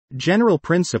General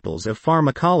principles of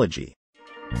pharmacology.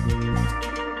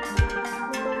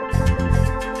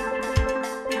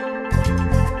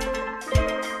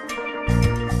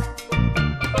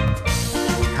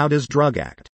 How does drug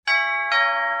act?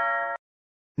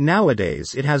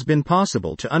 Nowadays it has been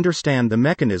possible to understand the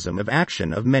mechanism of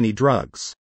action of many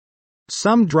drugs.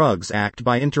 Some drugs act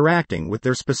by interacting with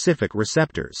their specific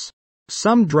receptors.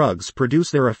 Some drugs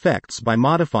produce their effects by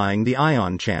modifying the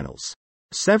ion channels.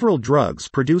 Several drugs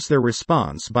produce their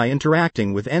response by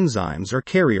interacting with enzymes or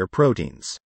carrier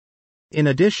proteins. In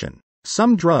addition,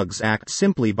 some drugs act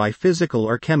simply by physical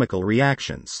or chemical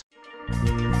reactions.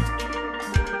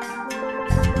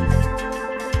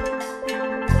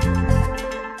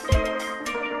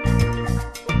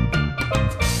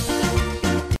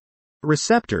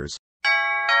 Receptors.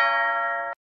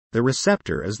 The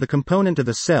receptor is the component of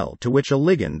the cell to which a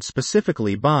ligand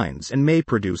specifically binds and may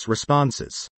produce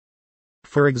responses.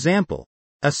 For example,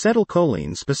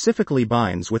 acetylcholine specifically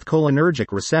binds with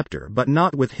cholinergic receptor but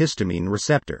not with histamine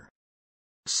receptor.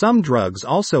 Some drugs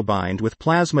also bind with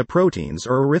plasma proteins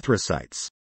or erythrocytes.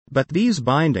 But these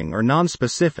binding are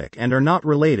nonspecific and are not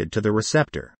related to the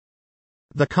receptor.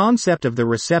 The concept of the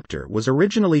receptor was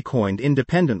originally coined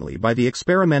independently by the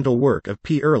experimental work of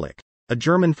P. Ehrlich, a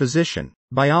German physician,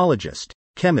 biologist,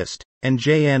 chemist, and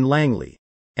J. N. Langley,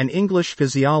 an English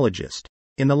physiologist,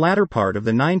 in the latter part of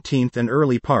the 19th and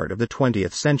early part of the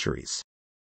 20th centuries.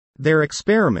 Their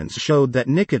experiments showed that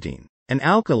nicotine, an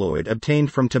alkaloid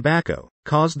obtained from tobacco,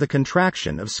 caused the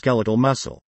contraction of skeletal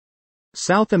muscle.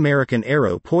 South American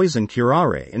arrow poison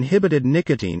curare inhibited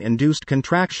nicotine-induced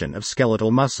contraction of skeletal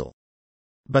muscle.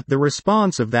 But the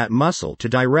response of that muscle to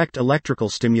direct electrical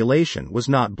stimulation was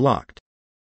not blocked.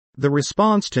 The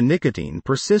response to nicotine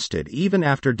persisted even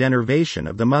after denervation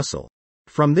of the muscle.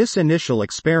 From this initial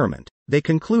experiment, they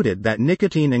concluded that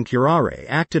nicotine and curare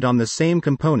acted on the same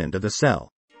component of the cell.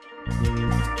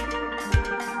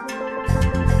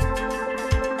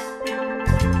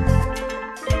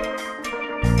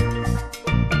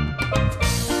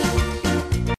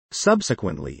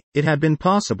 Subsequently, it had been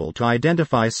possible to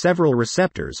identify several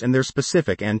receptors and their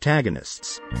specific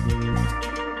antagonists.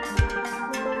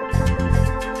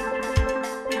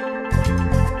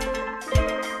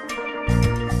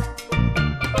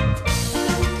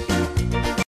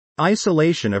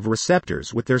 Isolation of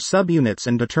receptors with their subunits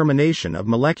and determination of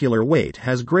molecular weight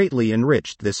has greatly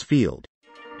enriched this field.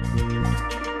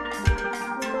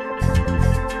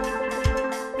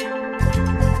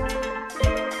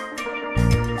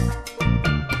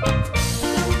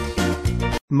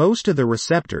 Most of the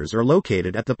receptors are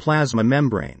located at the plasma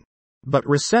membrane. But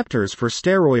receptors for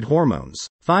steroid hormones,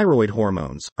 thyroid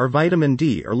hormones, or vitamin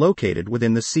D are located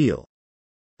within the cell.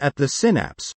 At the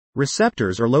synapse,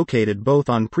 receptors are located both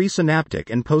on presynaptic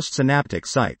and postsynaptic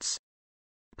sites.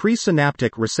 Presynaptic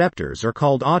receptors are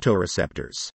called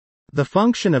autoreceptors. The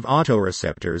function of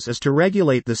autoreceptors is to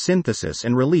regulate the synthesis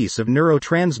and release of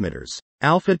neurotransmitters,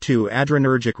 alpha-2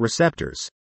 adrenergic receptors,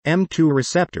 M2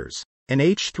 receptors, and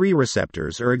H3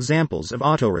 receptors are examples of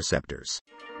autoreceptors.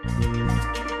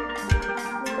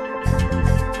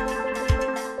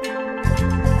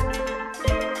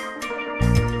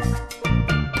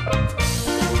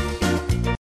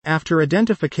 After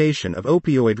identification of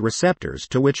opioid receptors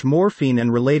to which morphine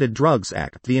and related drugs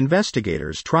act, the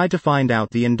investigators tried to find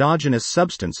out the endogenous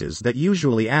substances that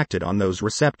usually acted on those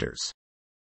receptors.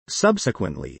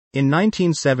 Subsequently, in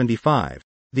 1975,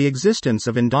 the existence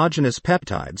of endogenous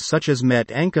peptides such as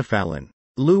met-enkephalin,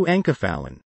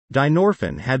 leu-enkephalin,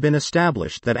 dynorphin had been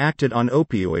established that acted on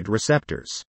opioid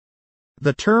receptors.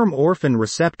 The term orphan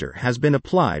receptor has been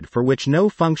applied for which no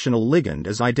functional ligand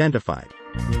is identified.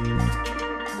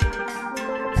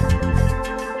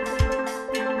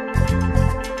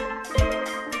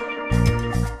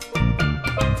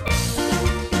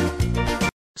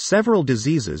 Several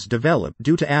diseases develop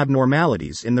due to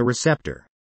abnormalities in the receptor.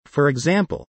 For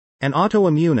example, an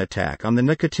autoimmune attack on the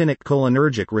nicotinic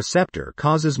cholinergic receptor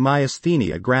causes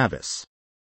myasthenia gravis.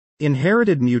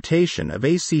 Inherited mutation of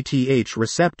ACTH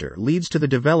receptor leads to the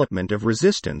development of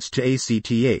resistance to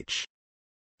ACTH.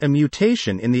 A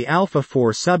mutation in the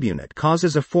alpha-4 subunit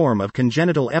causes a form of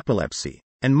congenital epilepsy,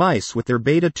 and mice with their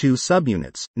beta-2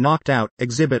 subunits, knocked out,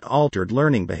 exhibit altered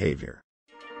learning behavior.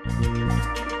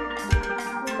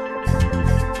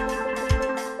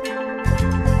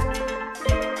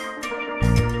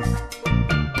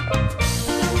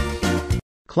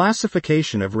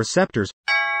 Classification of receptors.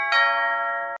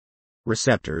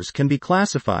 Receptors can be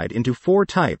classified into 4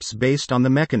 types based on the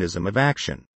mechanism of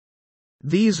action.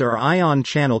 These are ion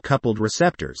channel coupled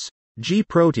receptors,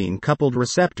 G-protein coupled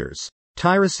receptors,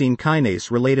 tyrosine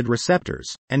kinase-related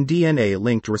receptors, and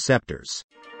DNA-linked receptors.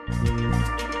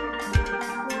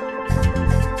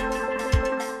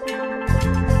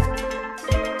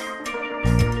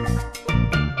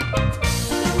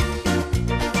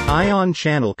 Ion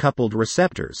channel coupled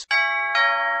receptors.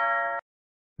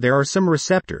 There are some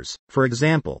receptors, for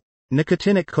example,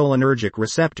 nicotinic cholinergic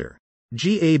receptor,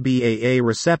 GABAA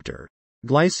receptor,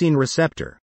 glycine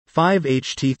receptor,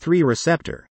 5-HT3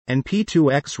 receptor, and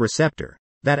P2X receptor,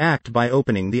 that act by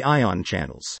opening the ion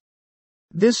channels.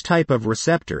 This type of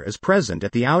receptor is present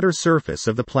at the outer surface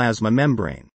of the plasma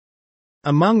membrane.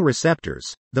 Among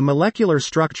receptors, the molecular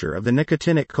structure of the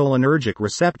nicotinic cholinergic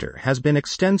receptor has been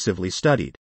extensively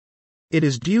studied. It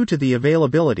is due to the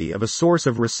availability of a source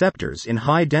of receptors in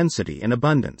high density and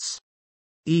abundance.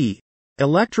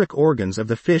 Electric organs of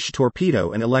the fish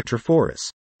torpedo and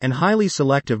electrophorus, and highly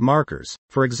selective markers,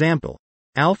 for example,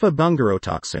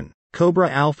 alpha-bungarotoxin, cobra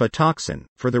alpha toxin,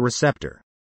 for the receptor.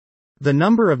 The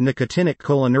number of nicotinic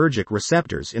cholinergic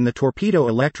receptors in the torpedo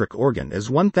electric organ is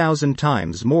 1,000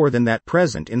 times more than that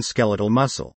present in skeletal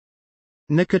muscle.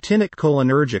 Nicotinic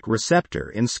cholinergic receptor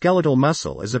in skeletal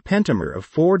muscle is a pentamer of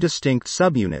 4 distinct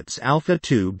subunits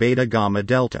alpha-2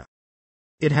 beta-gamma-delta.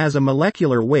 It has a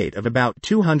molecular weight of about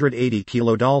 280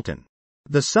 kilodalton.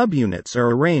 The subunits are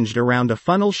arranged around a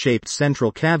funnel-shaped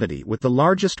central cavity with the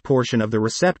largest portion of the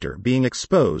receptor being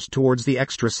exposed towards the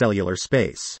extracellular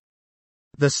space.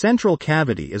 The central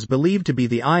cavity is believed to be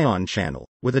the ion channel,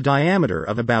 with a diameter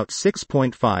of about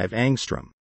 6.5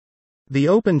 angstrom. The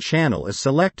open channel is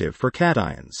selective for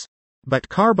cations. But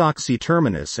carboxy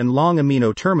terminus and long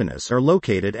amino terminus are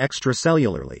located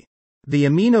extracellularly. The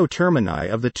amino termini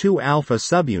of the 2 alpha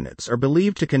subunits are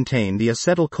believed to contain the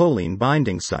acetylcholine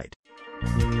binding site.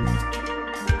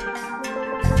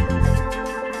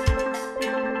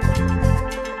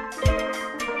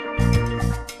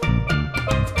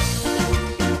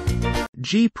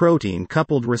 G-protein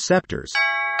coupled receptors.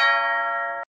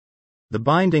 The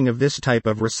binding of this type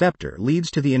of receptor leads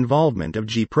to the involvement of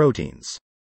G-proteins.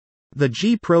 The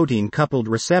G-protein coupled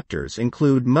receptors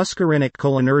include muscarinic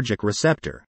cholinergic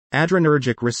receptor,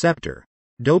 adrenergic receptor,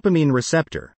 dopamine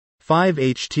receptor,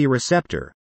 5-HT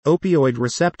receptor, opioid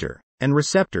receptor, and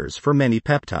receptors for many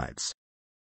peptides.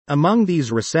 Among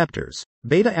these receptors,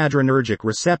 beta-adrenergic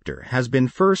receptor has been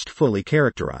first fully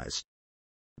characterized.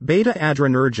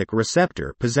 Beta-adrenergic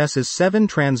receptor possesses 7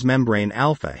 transmembrane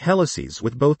alpha helices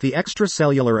with both the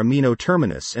extracellular amino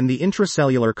terminus and the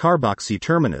intracellular carboxy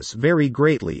terminus vary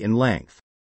greatly in length.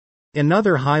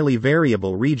 Another highly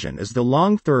variable region is the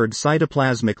long third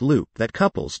cytoplasmic loop that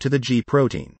couples to the G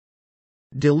protein.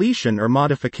 Deletion or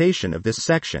modification of this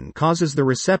section causes the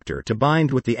receptor to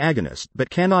bind with the agonist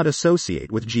but cannot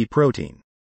associate with G protein.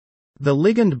 The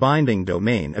ligand binding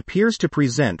domain appears to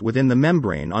present within the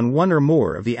membrane on one or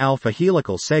more of the alpha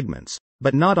helical segments,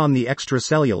 but not on the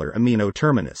extracellular amino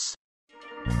terminus.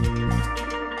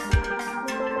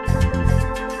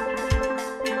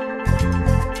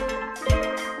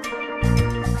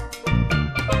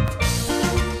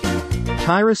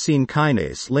 Tyrosine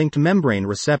kinase-linked membrane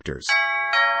receptors.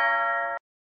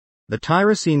 The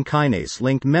tyrosine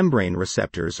kinase-linked membrane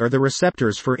receptors are the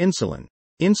receptors for insulin,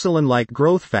 insulin-like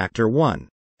growth factor 1,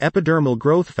 epidermal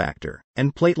growth factor,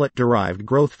 and platelet-derived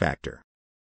growth factor.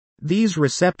 These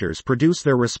receptors produce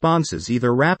their responses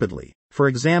either rapidly, for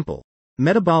example,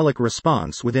 metabolic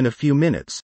response within a few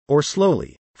minutes, or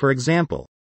slowly, for example,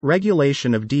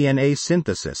 regulation of DNA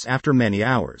synthesis after many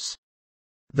hours.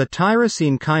 The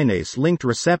tyrosine kinase-linked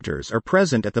receptors are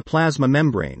present at the plasma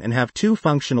membrane and have 2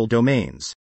 functional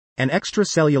domains: an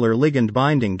extracellular ligand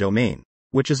binding domain,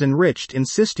 which is enriched in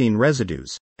cysteine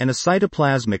residues, and a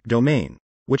cytoplasmic domain,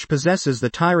 which possesses the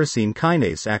tyrosine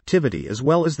kinase activity as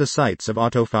well as the sites of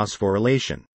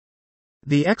autophosphorylation.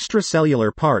 The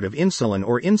extracellular part of insulin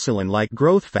or insulin-like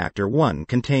growth factor 1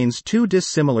 contains 2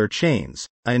 dissimilar chains,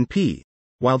 A and P,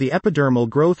 while the epidermal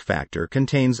growth factor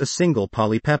contains a single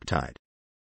polypeptide.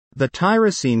 The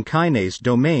tyrosine kinase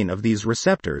domain of these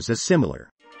receptors is similar.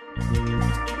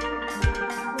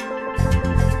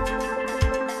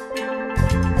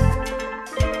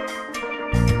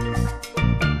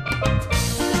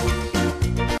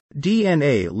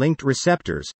 DNA-linked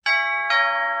receptors.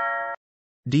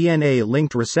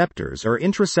 DNA-linked receptors are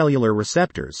intracellular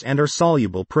receptors and are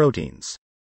soluble proteins.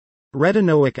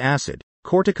 Retinoic acid,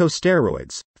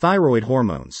 corticosteroids, thyroid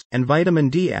hormones, and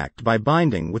vitamin D act by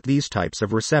binding with these types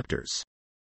of receptors.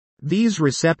 These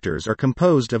receptors are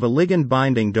composed of a ligand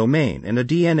binding domain and a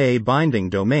DNA binding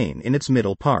domain in its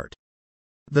middle part.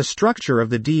 The structure of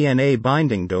the DNA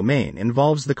binding domain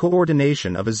involves the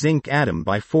coordination of a zinc atom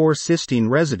by 4 cysteine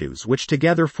residues which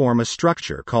together form a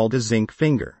structure called a zinc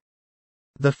finger.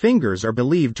 The fingers are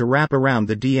believed to wrap around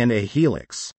the DNA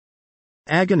helix.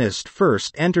 Agonist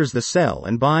first enters the cell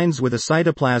and binds with a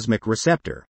cytoplasmic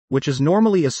receptor, which is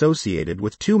normally associated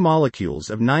with 2 molecules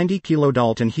of 90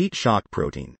 kilodalton heat shock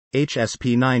protein,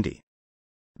 HSP90.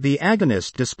 The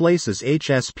agonist displaces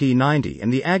HSP90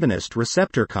 and the agonist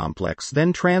receptor complex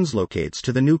then translocates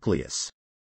to the nucleus.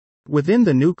 Within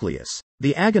the nucleus,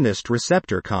 the agonist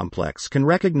receptor complex can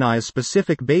recognize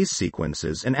specific base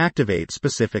sequences and activate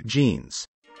specific genes.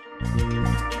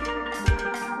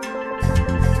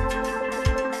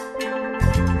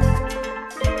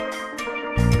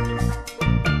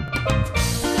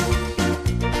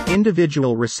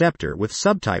 Individual receptor with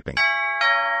subtyping.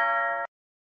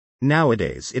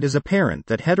 Nowadays it is apparent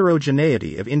that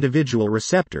heterogeneity of individual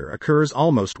receptor occurs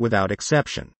almost without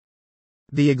exception.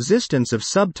 The existence of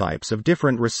subtypes of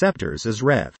different receptors is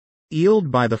revealed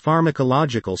by the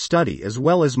pharmacological study as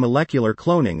well as molecular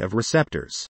cloning of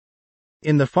receptors.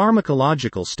 In the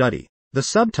pharmacological study, the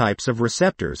subtypes of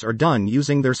receptors are done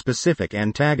using their specific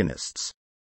antagonists.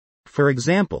 For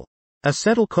example,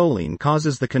 acetylcholine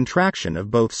causes the contraction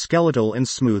of both skeletal and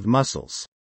smooth muscles.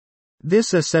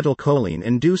 This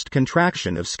acetylcholine-induced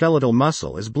contraction of skeletal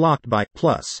muscle is blocked by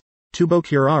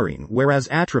tubocurarine, whereas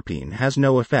atropine has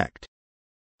no effect.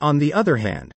 On the other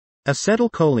hand,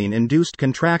 acetylcholine-induced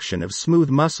contraction of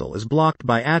smooth muscle is blocked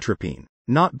by atropine,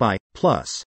 not by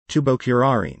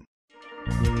tubocurarine.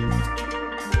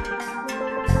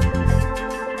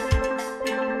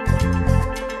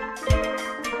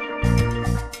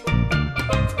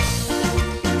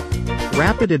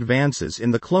 Rapid advances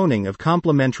in the cloning of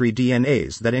complementary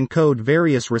DNAs that encode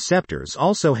various receptors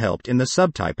also helped in the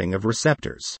subtyping of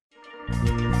receptors.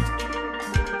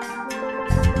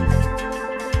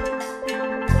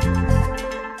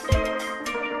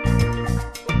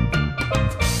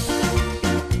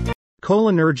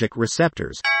 Cholinergic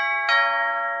receptors.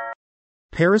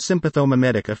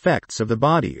 Parasympathomimetic effects of the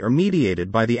body are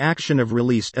mediated by the action of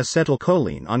released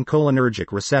acetylcholine on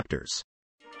cholinergic receptors.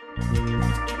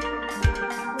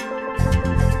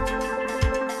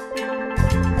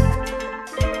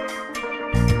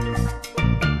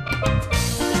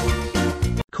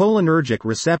 Cholinergic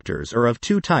receptors are of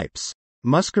 2 types: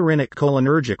 muscarinic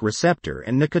cholinergic receptor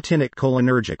and nicotinic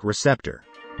cholinergic receptor.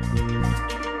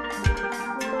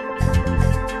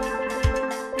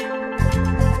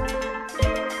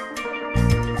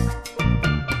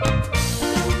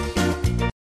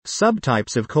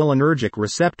 Subtypes of cholinergic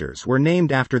receptors were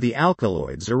named after the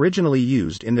alkaloids originally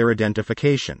used in their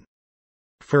identification.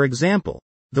 For example,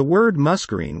 the word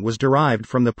muscarine was derived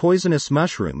from the poisonous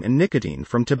mushroom and nicotine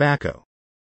from tobacco.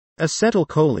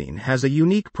 Acetylcholine has a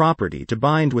unique property to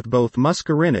bind with both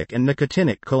muscarinic and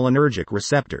nicotinic cholinergic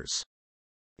receptors.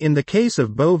 In the case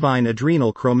of bovine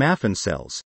adrenal chromaffin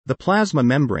cells, the plasma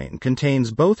membrane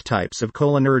contains both types of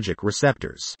cholinergic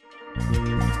receptors.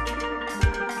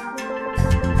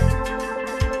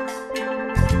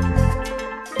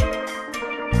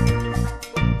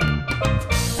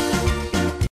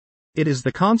 It is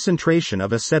the concentration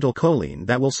of acetylcholine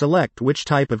that will select which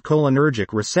type of cholinergic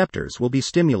receptors will be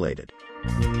stimulated.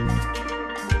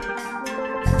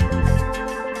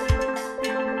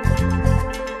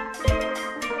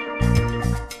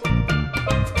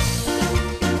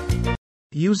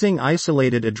 Using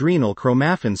isolated adrenal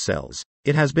chromaffin cells,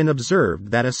 it has been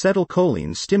observed that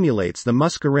acetylcholine stimulates the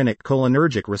muscarinic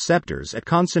cholinergic receptors at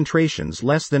concentrations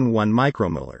less than 1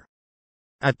 micromolar.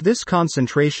 At this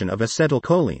concentration of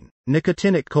acetylcholine,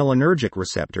 nicotinic cholinergic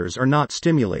receptors are not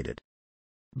stimulated.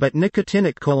 But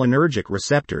nicotinic cholinergic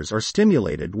receptors are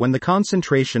stimulated when the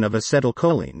concentration of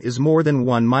acetylcholine is more than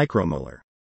 1 micromolar.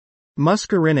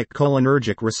 Muscarinic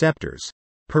cholinergic receptors.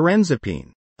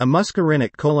 Pirenzepine, a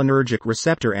muscarinic cholinergic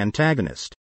receptor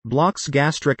antagonist, blocks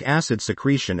gastric acid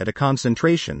secretion at a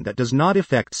concentration that does not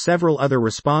affect several other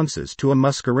responses to a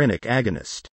muscarinic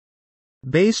agonist.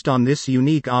 Based on this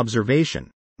unique observation,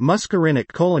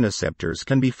 muscarinic cholineceptors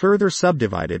can be further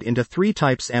subdivided into 3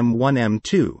 types: M1,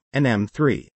 M2, and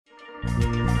M3.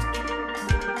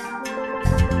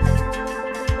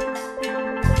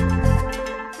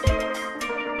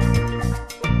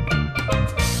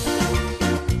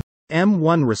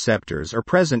 M1 receptors are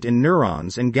present in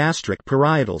neurons and gastric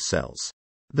parietal cells.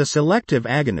 The selective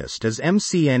agonist is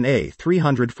MCNA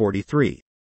 343.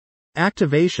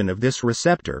 Activation of this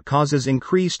receptor causes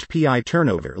increased PI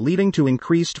turnover, leading to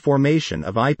increased formation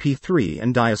of IP3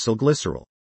 and diacylglycerol.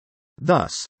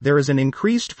 Thus, there is an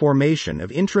increased formation of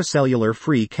intracellular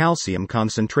free calcium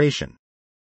concentration.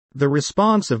 The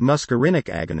response of muscarinic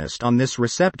agonist on this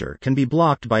receptor can be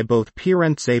blocked by both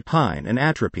pyranxapine and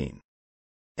atropine.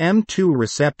 M2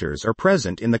 receptors are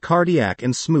present in the cardiac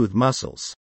and smooth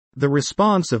muscles. The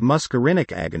response of muscarinic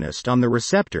agonist on the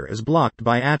receptor is blocked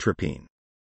by atropine.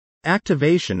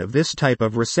 Activation of this type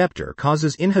of receptor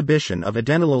causes inhibition of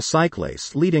adenylyl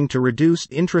cyclase, leading to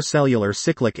reduced intracellular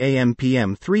cyclic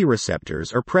AMPM3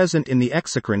 receptors are present in the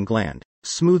exocrine gland,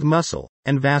 smooth muscle,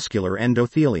 and vascular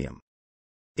endothelium.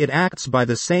 It acts by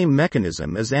the same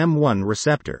mechanism as M1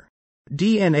 receptor.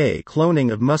 DNA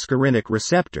cloning of muscarinic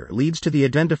receptor leads to the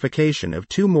identification of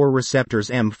two more receptors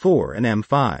M4 and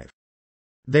M5.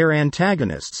 Their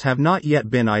antagonists have not yet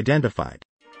been identified.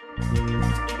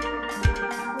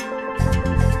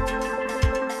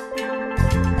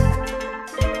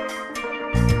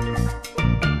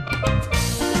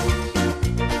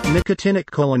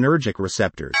 Nicotinic cholinergic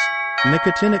receptors.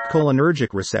 Nicotinic cholinergic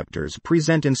receptors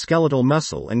present in skeletal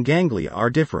muscle and ganglia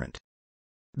are different.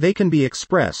 They can be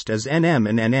expressed as NM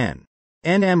and NN.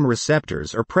 NM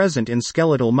receptors are present in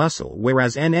skeletal muscle,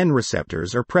 whereas NN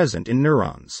receptors are present in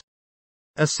neurons.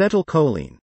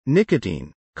 Acetylcholine,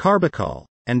 nicotine, carbachol,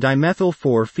 and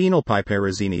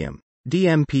dimethyl-4-phenylpiperazinium,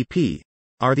 DMPP,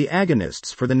 are the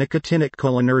agonists for the nicotinic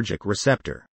cholinergic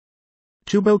receptor.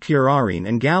 Tubocurarine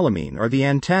and galamine are the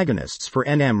antagonists for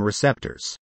NM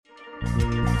receptors.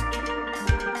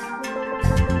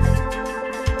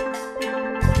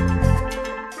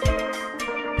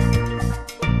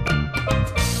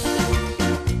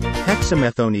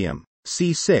 Hexamethonium,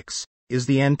 C6, is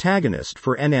the antagonist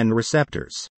for NN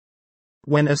receptors.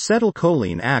 When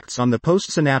acetylcholine acts on the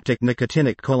postsynaptic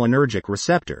nicotinic cholinergic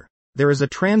receptor, there is a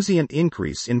transient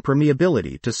increase in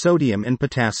permeability to sodium and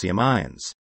potassium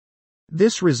ions.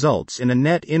 This results in a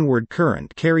net inward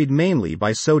current carried mainly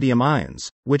by sodium ions,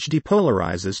 which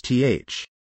depolarizes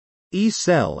THE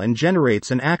cell and generates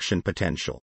an action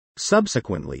potential.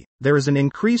 Subsequently, there is an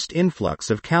increased influx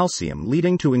of calcium,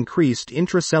 leading to increased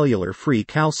intracellular free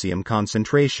calcium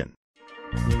concentration.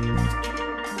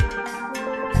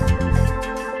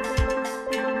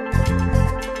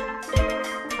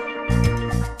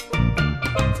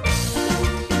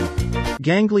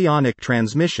 Ganglionic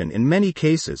transmission in many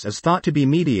cases is thought to be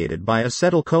mediated by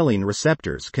acetylcholine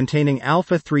receptors containing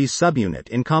alpha-3 subunit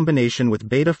in combination with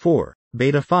beta-4,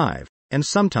 beta-5, and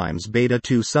sometimes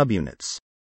beta-2 subunits.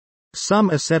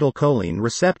 Some acetylcholine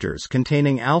receptors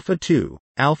containing alpha-2,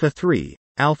 alpha-3,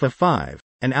 alpha-5,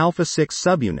 and alpha-6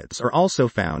 subunits are also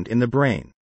found in the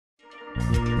brain.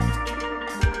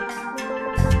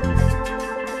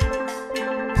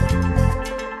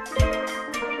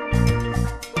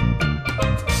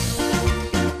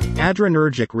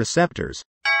 Adrenergic receptors.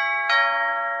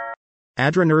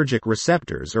 Adrenergic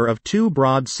receptors are of two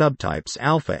broad subtypes,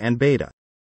 alpha and beta.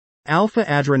 Alpha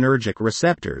adrenergic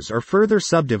receptors are further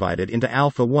subdivided into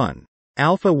alpha-1,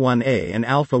 alpha-1A and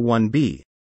alpha-1B,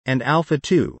 and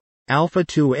alpha-2,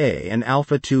 alpha-2A and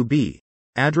alpha-2B,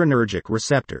 adrenergic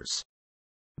receptors.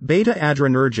 Beta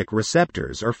adrenergic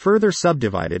receptors are further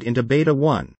subdivided into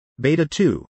beta-1,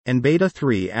 beta-2, and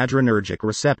beta-3 adrenergic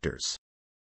receptors.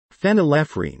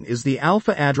 Phenylephrine is the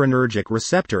alpha-adrenergic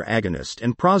receptor agonist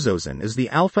and prazosin is the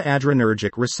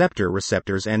alpha-adrenergic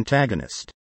receptor's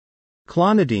antagonist.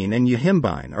 Clonidine and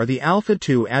yohimbine are the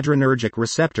alpha-2 adrenergic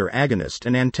receptor agonist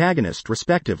and antagonist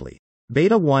respectively.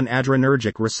 Beta-1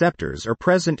 adrenergic receptors are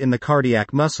present in the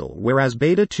cardiac muscle, whereas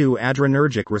beta-2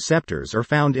 adrenergic receptors are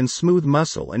found in smooth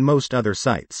muscle and most other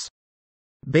sites.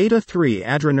 Beta-3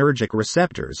 adrenergic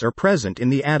receptors are present in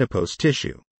the adipose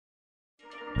tissue.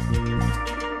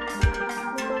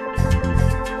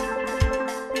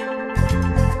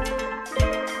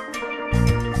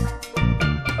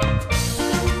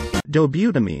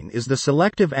 Dobutamine is the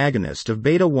selective agonist of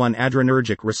beta-1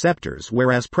 adrenergic receptors,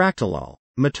 whereas practilol,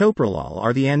 metoprolol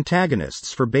are the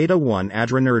antagonists for beta-1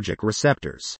 adrenergic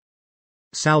receptors.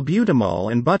 Salbutamol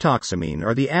and butoxamine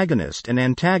are the agonist and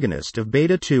antagonist of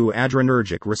beta-2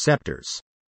 adrenergic receptors.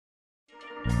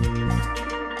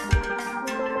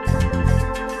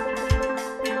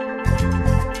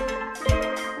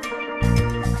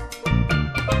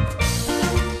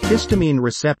 Histamine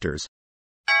receptors.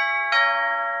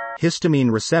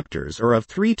 Histamine receptors are of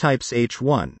three types: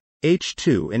 H1,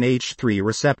 H2 and H3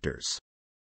 receptors.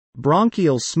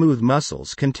 Bronchial smooth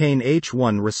muscles contain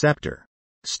H1 receptor.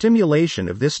 Stimulation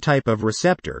of this type of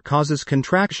receptor causes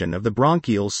contraction of the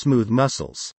bronchial smooth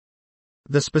muscles.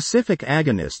 The specific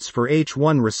agonists for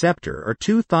H1 receptor are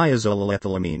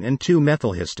 2-thiazolethylamine and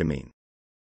 2-methylhistamine.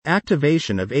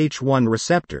 Activation of H1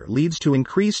 receptor leads to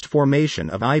increased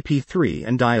formation of IP3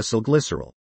 and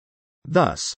diacylglycerol.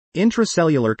 Thus,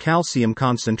 intracellular calcium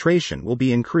concentration will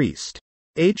be increased.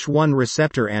 H1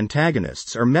 receptor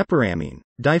antagonists are meperamine,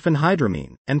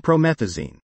 diphenhydramine, and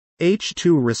promethazine.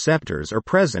 H2 receptors are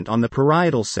present on the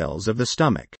parietal cells of the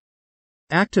stomach.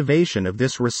 Activation of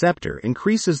this receptor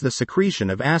increases the secretion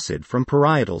of acid from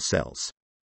parietal cells.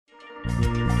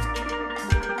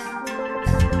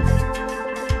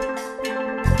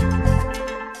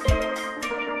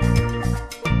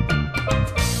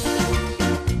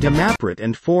 Dimaprit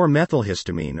and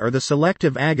 4-methylhistamine are the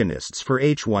selective agonists for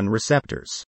H1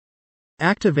 receptors.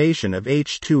 Activation of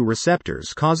H2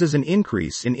 receptors causes an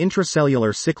increase in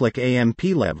intracellular cyclic AMP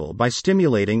level by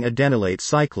stimulating adenylate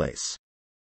cyclase.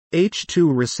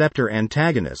 H2 receptor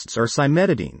antagonists are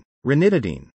cimetidine,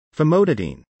 ranitidine,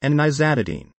 famotidine, and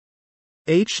nizatidine.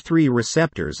 H3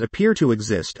 receptors appear to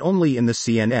exist only in the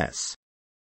CNS.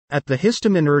 At the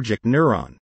histaminergic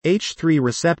neuron, H3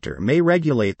 receptor may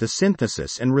regulate the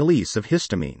synthesis and release of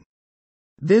histamine.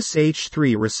 This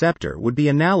H3 receptor would be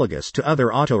analogous to other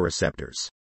autoreceptors.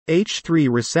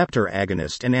 H3 receptor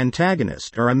agonist and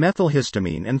antagonist are a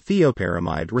methylhistamine and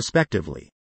thiopyramide respectively.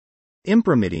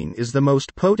 Imprimidine is the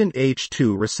most potent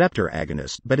H2 receptor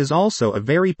agonist but is also a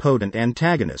very potent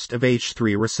antagonist of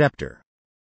H3 receptor.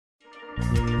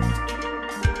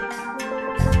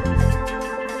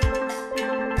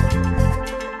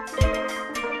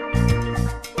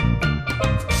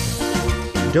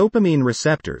 Dopamine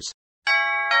receptors.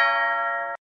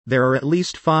 There are at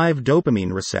least 5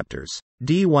 dopamine receptors,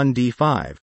 D1,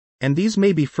 D5, and these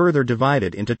may be further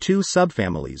divided into 2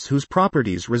 subfamilies whose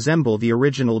properties resemble the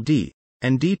original D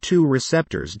and D2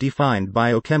 receptors defined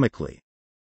biochemically.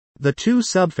 The 2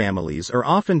 subfamilies are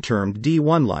often termed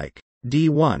D1-like,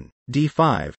 D1,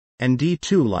 D5, and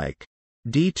D2-like,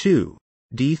 D2,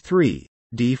 D3,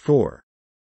 D4.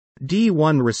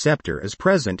 D1 receptor is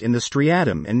present in the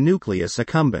striatum and nucleus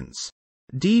accumbens.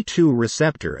 D2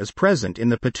 receptor is present in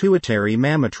the pituitary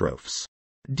mammatrophs.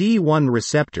 D1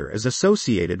 receptor is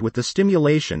associated with the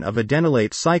stimulation of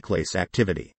adenylate cyclase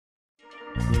activity.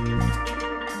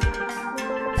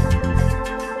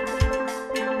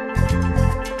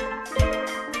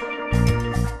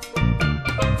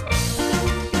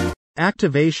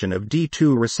 Activation of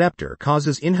D2 receptor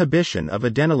causes inhibition of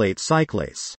adenylate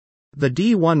cyclase. The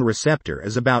D1 receptor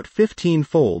is about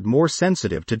 15-fold more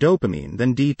sensitive to dopamine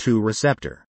than D2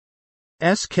 receptor.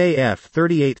 SKF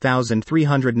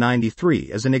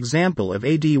 38393 is an example of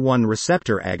a D1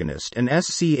 receptor agonist and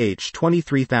SCH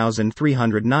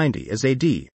 23390 is a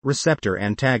D receptor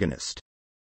antagonist.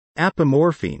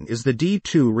 Apomorphine is the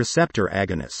D2 receptor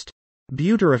agonist.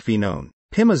 Butyraphenone,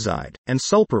 pimozide, and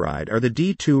sulpiride are the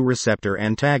D2 receptor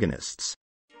antagonists.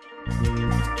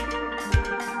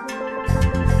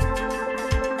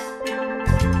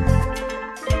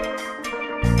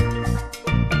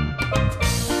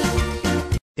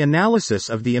 Analysis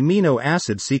of the amino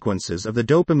acid sequences of the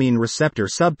dopamine receptor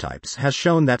subtypes has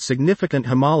shown that significant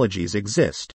homologies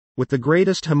exist, with the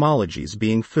greatest homologies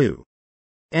being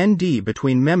Fu-ND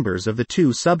between members of the 2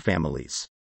 subfamilies.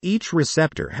 Each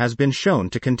receptor has been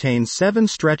shown to contain 7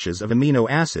 stretches of amino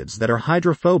acids that are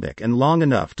hydrophobic and long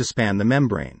enough to span the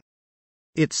membrane.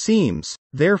 It seems,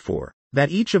 therefore, that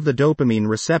each of the dopamine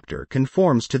receptor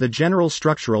conforms to the general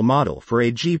structural model for a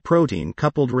G-protein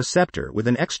coupled receptor with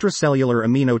an extracellular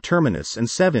amino terminus and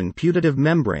 7 putative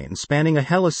membranes spanning a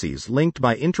helices linked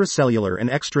by intracellular and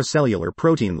extracellular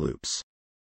protein loops.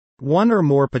 1 or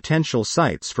more potential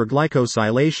sites for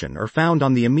glycosylation are found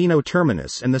on the amino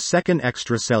terminus and the second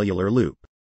extracellular loop.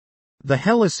 The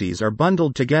helices are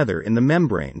bundled together in the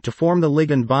membrane to form the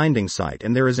ligand binding site,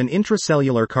 and there is an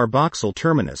intracellular carboxyl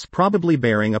terminus probably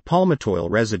bearing a palmitoyl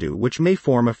residue which may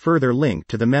form a further link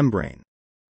to the membrane.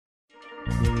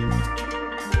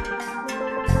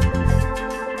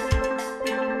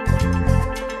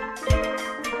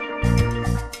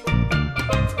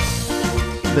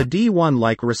 The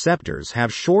D1-like receptors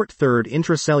have short third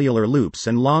intracellular loops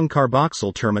and long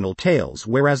carboxyl terminal tails,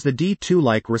 whereas the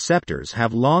D2-like receptors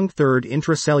have long third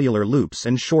intracellular loops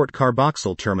and short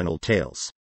carboxyl terminal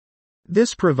tails.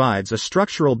 This provides a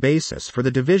structural basis for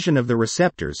the division of the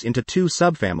receptors into 2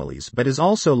 subfamilies but is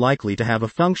also likely to have a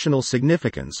functional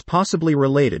significance possibly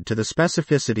related to the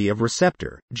specificity of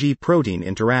receptor G-protein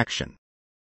interaction.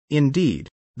 Indeed,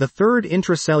 the third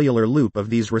intracellular loop of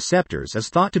these receptors is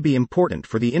thought to be important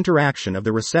for the interaction of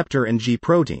the receptor and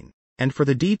G-protein, and for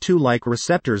the D2-like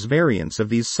receptors variants of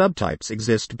these subtypes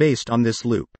exist based on this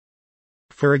loop.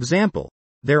 For example,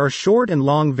 there are short and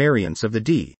long variants of the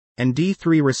D and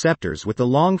D3 receptors with the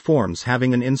long forms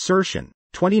having an insertion,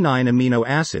 29 amino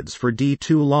acids for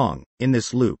D2 long, in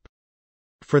this loop.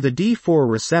 For the D4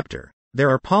 receptor, there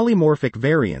are polymorphic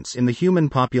variants in the human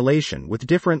population with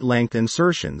different length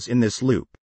insertions in this loop.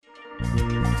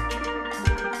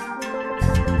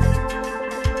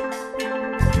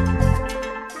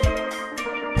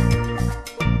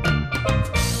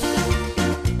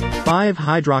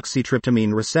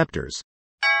 5-hydroxytryptamine receptors.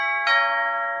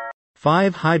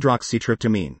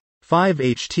 5-hydroxytryptamine,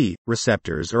 5-HT,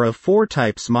 receptors are of four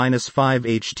types: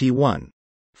 -5-HT1,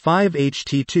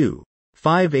 5-HT2,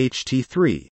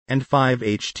 5-HT3, and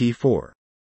 5-HT4.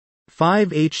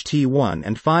 5-HT1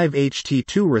 and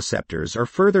 5-HT2 receptors are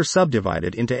further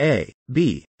subdivided into A,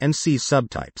 B, and C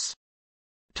subtypes.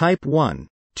 Type 1,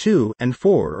 2, and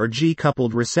 4 are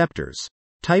G-coupled receptors.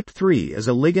 Type 3 is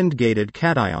a ligand-gated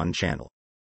cation channel.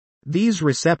 These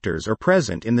receptors are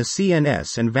present in the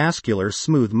CNS and vascular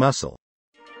smooth muscle.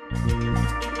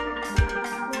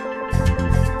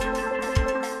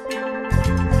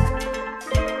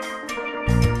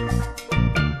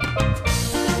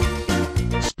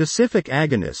 Specific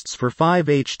agonists for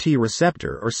 5-HT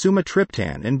receptor are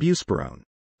sumatriptan and buspirone.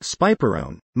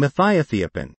 Spiperone,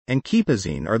 methiothiopin, and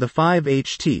kepazine are the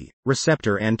 5-HT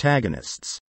receptor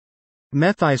antagonists.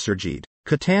 Methysergide,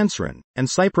 ketanserin, and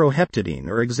cyproheptadine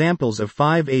are examples of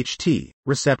 5-HT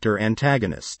receptor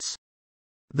antagonists.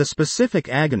 The specific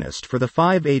agonist for the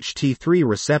 5-HT3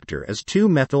 receptor is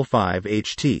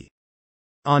 2-methyl-5-HT.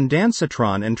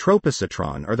 Ondansetron and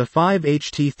tropisotron are the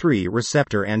 5-HT3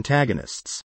 receptor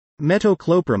antagonists.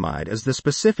 Metoclopramide is the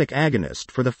specific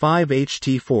agonist for the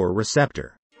 5-HT4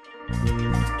 receptor.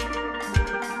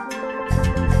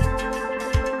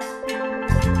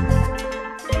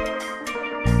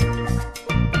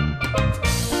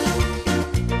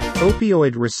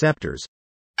 Opioid receptors.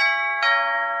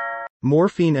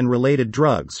 Morphine and related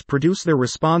drugs produce their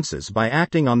responses by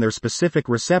acting on their specific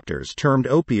receptors termed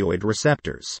opioid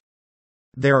receptors.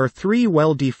 There are three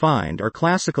well-defined or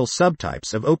classical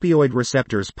subtypes of opioid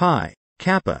receptors: pi,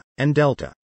 kappa, and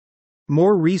delta.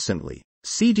 More recently,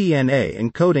 cDNA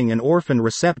encoding an orphan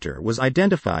receptor was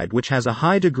identified which has a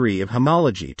high degree of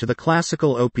homology to the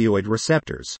classical opioid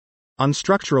receptors. On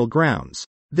structural grounds,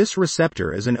 this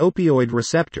receptor is an opioid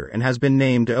receptor and has been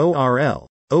named ORL,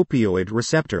 opioid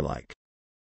receptor-like.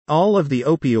 All of the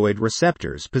opioid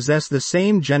receptors possess the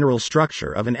same general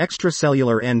structure of an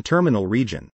extracellular N-terminal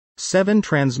region, 7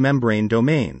 transmembrane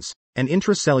domains, and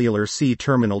intracellular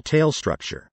C-terminal tail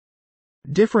structure.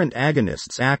 Different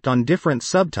agonists act on different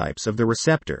subtypes of the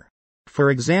receptor. For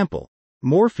example,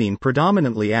 morphine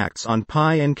predominantly acts on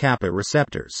pi and kappa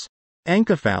receptors.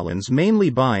 Enkephalins mainly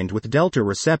bind with delta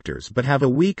receptors but have a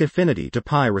weak affinity to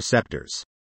pi receptors.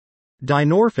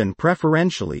 Dynorphin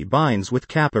preferentially binds with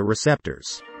kappa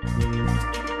receptors.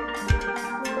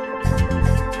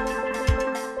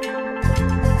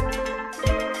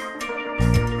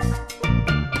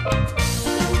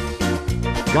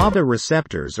 GABA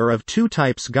receptors are of two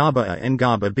types: GABA-A and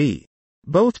GABA-B.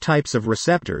 Both types of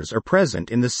receptors are present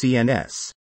in the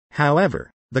CNS. However,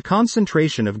 the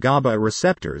concentration of GABA-A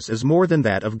receptors is more than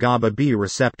that of GABA-B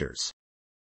receptors.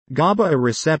 GABA-A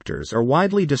receptors are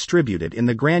widely distributed in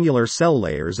the granular cell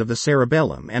layers of the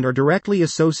cerebellum and are directly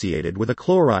associated with a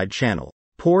chloride channel,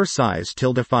 pore size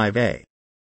 ~5a.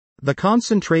 The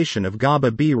concentration of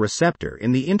GABA-B receptor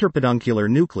in the interpeduncular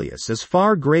nucleus is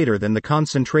far greater than the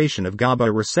concentration of GABA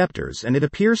receptors, and it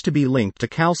appears to be linked to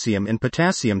calcium and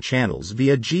potassium channels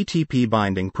via GTP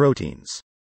binding proteins.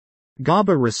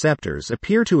 GABA receptors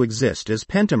appear to exist as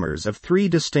pentamers of three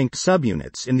distinct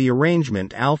subunits in the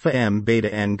arrangement alpha-M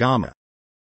beta-N gamma.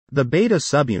 The beta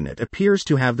subunit appears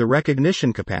to have the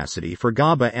recognition capacity for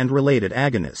GABA and related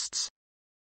agonists.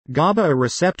 GABA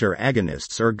receptor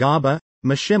agonists are GABA,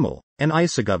 mechimal, and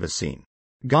isogovacine.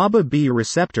 GABA-B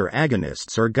receptor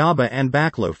agonists are GABA and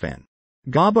baclofen.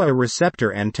 GABA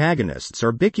receptor antagonists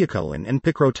are bicuculin and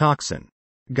picrotoxin.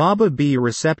 GABA-B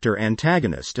receptor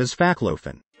antagonist is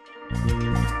faclofen.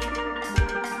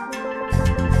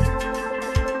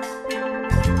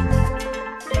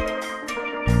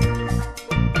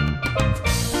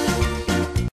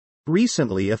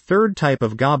 Recently, a third type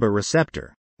of GABA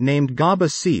receptor, named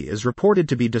GABA-C, is reported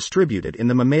to be distributed in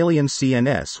the mammalian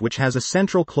CNS, which has a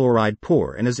central chloride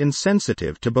pore and is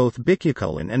insensitive to both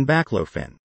bicuculin and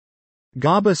baclofen.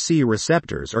 GABA-C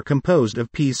receptors are composed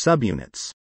of P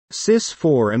subunits.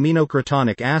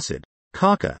 Cis-4-aminocrotonic acid,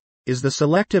 CACA, is the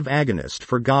selective agonist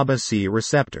for GABA-C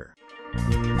receptor.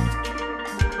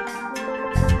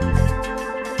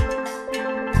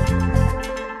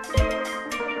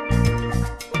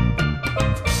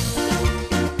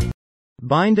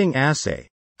 Binding assay.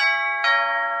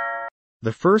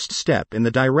 The first step in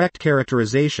the direct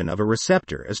characterization of a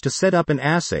receptor is to set up an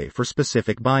assay for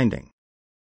specific binding.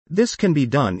 This can be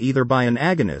done either by an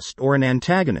agonist or an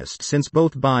antagonist, since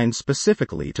both bind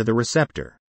specifically to the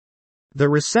receptor. The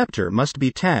receptor must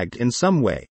be tagged in some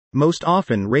way, most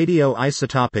often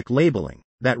radioisotopic labeling,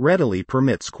 that readily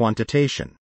permits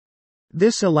quantitation.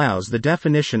 This allows the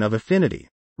definition of affinity,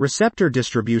 receptor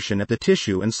distribution at the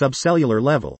tissue and subcellular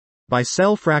level, by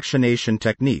cell fractionation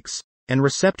techniques, and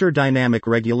receptor dynamic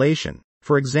regulation,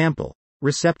 for example,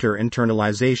 receptor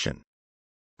internalization.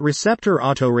 Receptor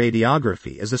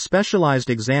autoradiography is a specialized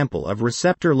example of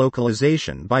receptor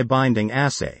localization by binding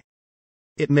assay.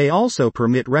 It may also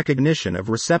permit recognition of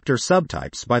receptor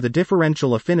subtypes by the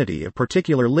differential affinity of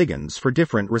particular ligands for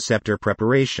different receptor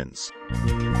preparations.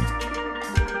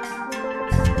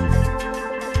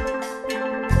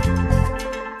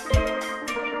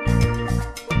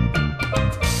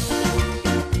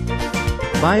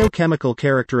 Biochemical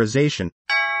characterization.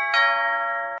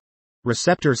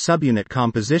 Receptor subunit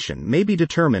composition may be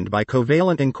determined by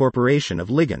covalent incorporation of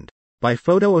ligand, by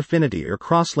photoaffinity or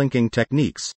cross-linking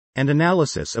techniques, and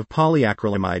analysis of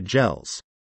polyacrylamide gels.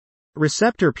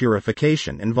 Receptor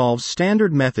purification involves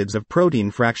standard methods of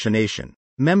protein fractionation.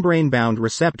 Membrane-bound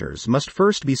receptors must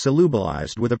first be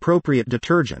solubilized with appropriate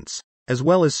detergents, as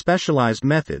well as specialized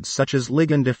methods such as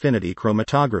ligand affinity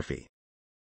chromatography.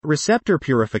 Receptor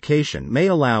purification may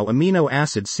allow amino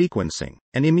acid sequencing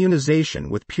and immunization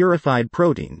with purified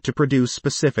protein to produce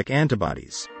specific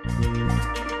antibodies.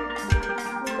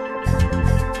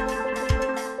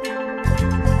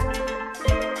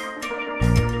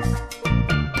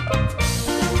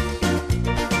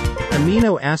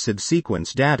 Amino acid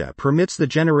sequence data permits the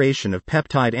generation of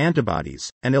peptide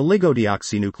antibodies and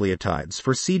oligodeoxynucleotides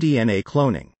for cDNA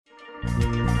cloning.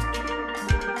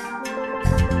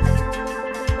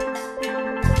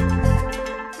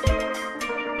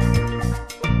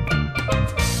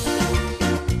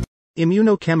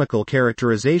 Immunochemical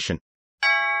characterization.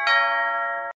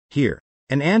 Here,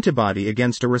 an antibody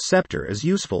against a receptor is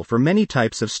useful for many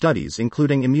types of studies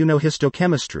including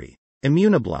immunohistochemistry,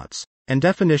 immunoblots, and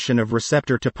definition of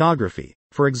receptor topography,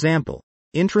 for example,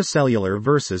 intracellular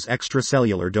versus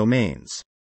extracellular domains.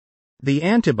 The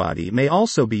antibody may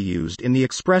also be used in the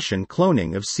expression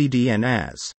cloning of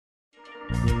cDNAs.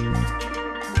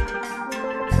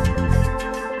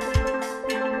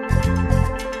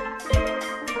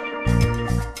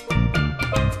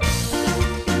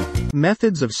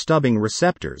 Methods of stubbing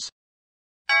receptors.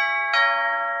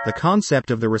 The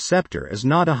concept of the receptor is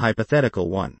not a hypothetical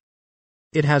one.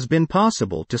 It has been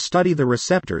possible to study the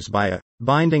receptors by a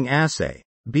binding assay,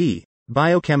 b.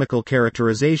 biochemical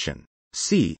characterization,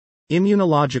 c.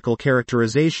 immunological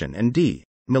characterization, and d.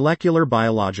 molecular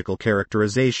biological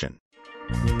characterization.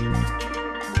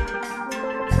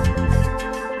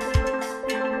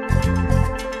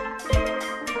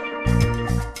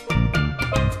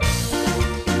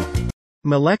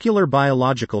 Molecular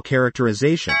biological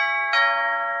characterization.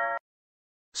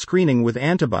 Screening with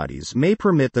antibodies may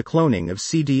permit the cloning of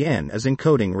cDNAs as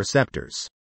encoding receptors.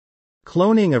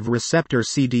 Cloning of receptor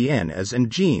cDNAs and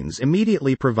genes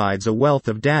immediately provides a wealth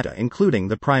of data including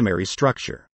the primary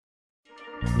structure.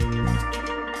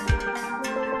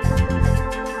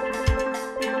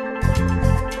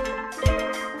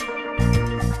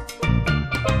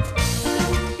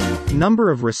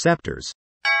 Number of receptors.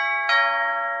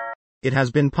 It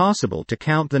has been possible to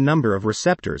count the number of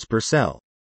receptors per cell.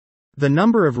 The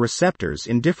number of receptors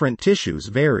in different tissues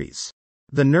varies.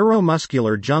 The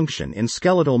neuromuscular junction in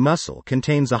skeletal muscle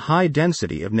contains a high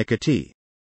density of NICT.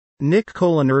 NIC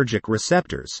cholinergic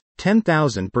receptors,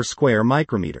 10,000 per square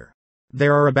micrometer.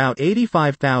 There are about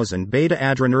 85,000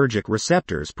 beta-adrenergic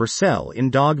receptors per cell in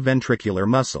dog ventricular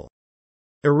muscle.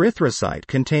 Erythrocyte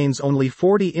contains only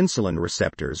 40 insulin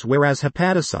receptors, whereas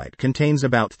hepatocyte contains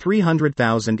about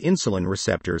 300,000 insulin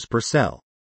receptors per cell.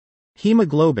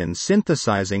 Hemoglobin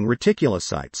synthesizing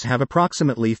reticulocytes have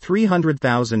approximately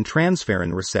 300,000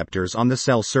 transferrin receptors on the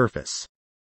cell surface.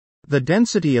 The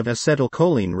density of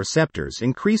acetylcholine receptors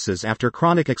increases after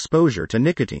chronic exposure to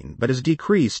nicotine but is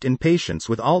decreased in patients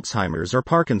with Alzheimer's or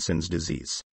Parkinson's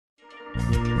disease.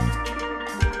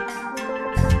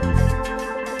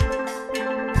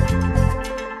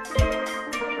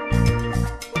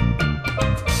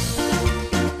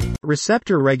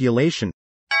 Receptor regulation.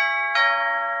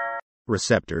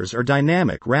 Receptors are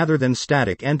dynamic rather than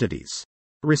static entities.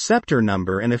 Receptor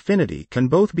number and affinity can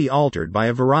both be altered by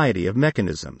a variety of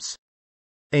mechanisms.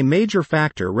 A major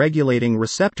factor regulating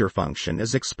receptor function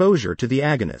is exposure to the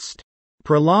agonist.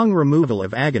 Prolonged removal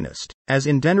of agonist, as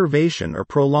in denervation or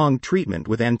prolonged treatment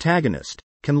with antagonist,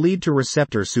 can lead to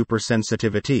receptor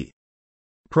supersensitivity.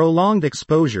 Prolonged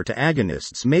exposure to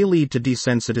agonists may lead to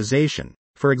desensitization,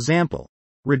 for example,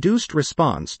 reduced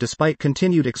response despite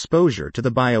continued exposure to the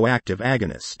bioactive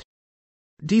agonist.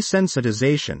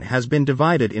 Desensitization has been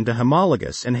divided into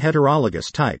homologous and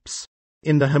heterologous types.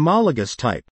 In the homologous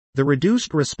type, the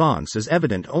reduced response is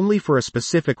evident only for a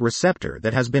specific receptor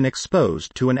that has been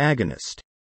exposed to an agonist.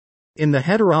 In the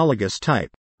heterologous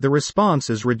type, the response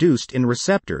is reduced in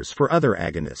receptors for other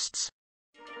agonists.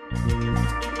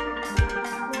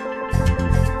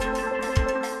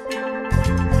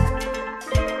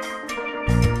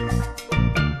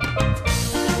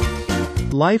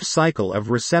 Life cycle of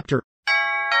receptor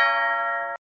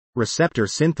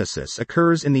synthesis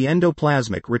occurs in the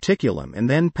endoplasmic reticulum and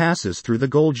then passes through the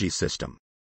Golgi system.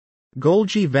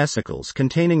 Golgi vesicles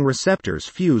containing receptors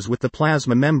fuse with the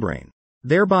plasma membrane,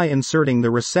 thereby inserting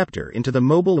the receptor into the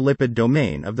mobile lipid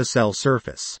domain of the cell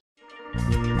surface.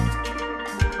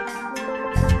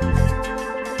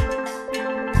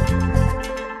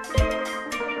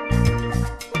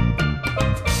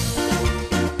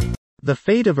 The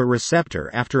fate of a receptor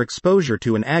after exposure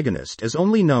to an agonist is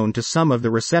only known to some of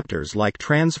the receptors like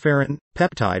transferrin,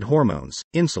 peptide hormones,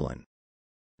 insulin.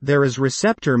 There is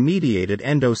receptor-mediated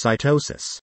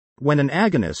endocytosis. When an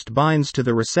agonist binds to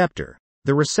the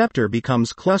receptor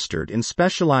becomes clustered in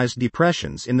specialized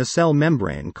depressions in the cell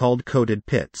membrane called coated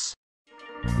pits.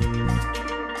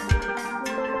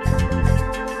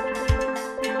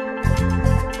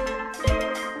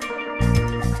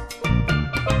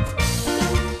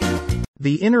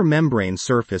 The inner membrane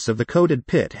surface of the coated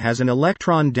pit has an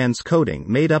electron-dense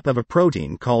coating made up of a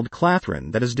protein called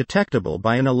clathrin that is detectable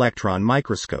by an electron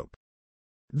microscope.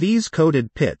 These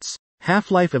coated pits,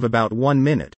 half-life of about 1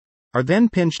 minute, are then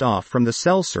pinched off from the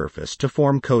cell surface to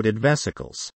form coated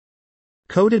vesicles.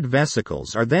 Coated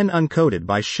vesicles are then uncoated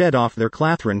by shed off their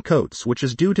clathrin coats, which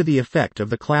is due to the effect of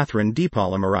the clathrin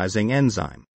depolymerizing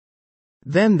enzyme.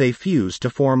 Then they fuse to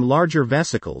form larger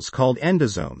vesicles called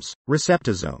endosomes,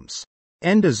 receptosomes.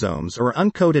 Endosomes or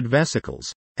uncoated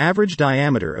vesicles, average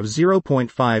diameter of 0.5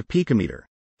 picometer,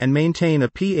 and maintain a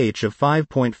pH of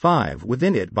 5.5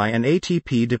 within it by an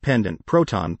ATP-dependent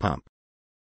proton pump.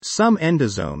 Some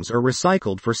endosomes are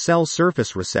recycled for cell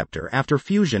surface receptor after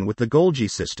fusion with the Golgi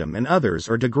system, and others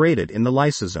are degraded in the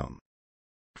lysosome.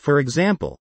 For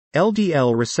example,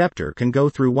 LDL receptor can go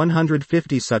through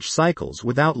 150 such cycles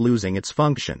without losing its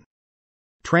function.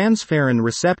 Transferrin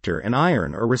receptor and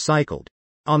iron are recycled.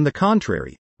 On the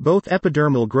contrary, both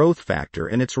epidermal growth factor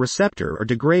and its receptor are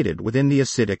degraded within the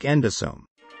acidic endosome.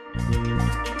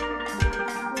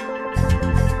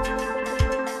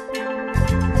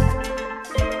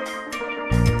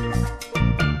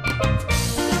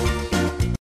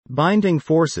 Binding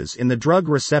forces in the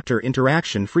drug-receptor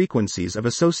interaction. Frequencies of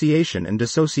association and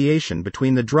dissociation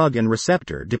between the drug and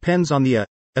receptor depends on the A.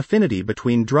 Affinity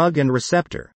between drug and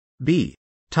receptor, B.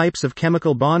 Types of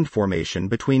chemical bond formation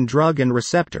between drug and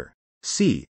receptor,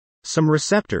 C. Some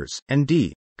receptors, and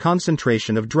D.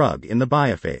 Concentration of drug in the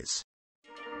biophase.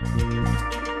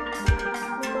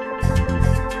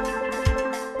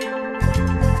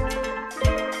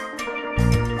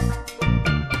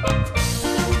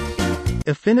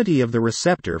 Affinity of the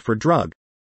receptor for drug.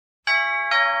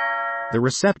 The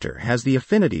receptor has the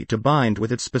affinity to bind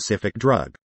with its specific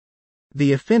drug.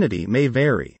 The affinity may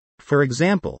vary. For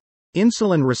example,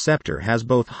 insulin receptor has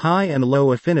both high and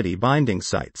low affinity binding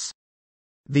sites.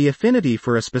 The affinity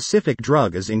for a specific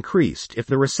drug is increased if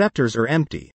the receptors are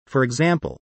empty, for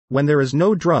example, when there is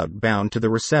no drug bound to the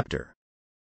receptor.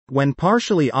 When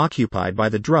partially occupied by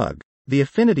the drug, the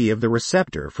affinity of the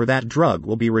receptor for that drug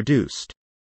will be reduced.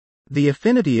 The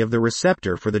affinity of the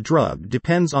receptor for the drug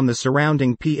depends on the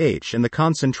surrounding pH and the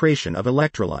concentration of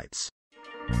electrolytes.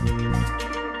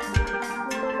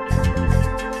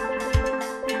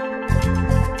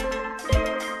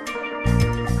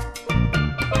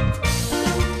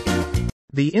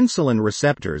 The insulin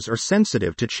receptors are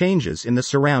sensitive to changes in the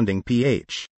surrounding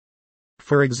pH.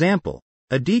 For example,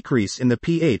 a decrease in the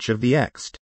pH of the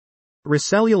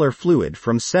extracellular fluid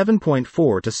from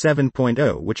 7.4 to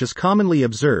 7.0, which is commonly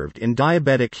observed in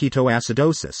diabetic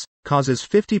ketoacidosis, causes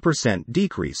 50%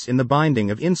 decrease in the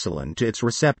binding of insulin to its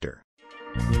receptor.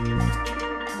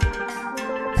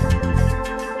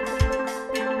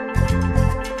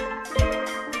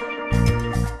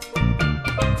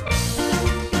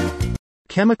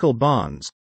 Chemical bonds.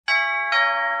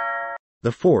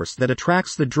 The force that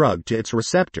attracts the drug to its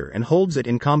receptor and holds it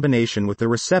in combination with the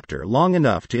receptor long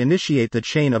enough to initiate the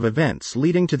chain of events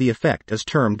leading to the effect is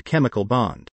termed chemical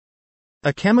bond.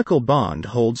 A chemical bond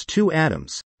holds two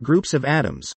atoms, groups of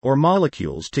atoms, or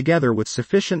molecules together with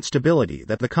sufficient stability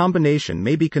that the combination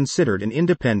may be considered an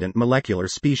independent molecular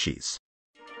species.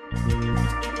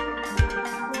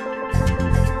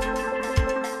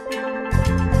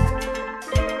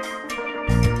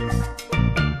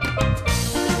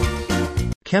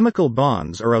 Chemical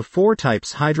bonds are of four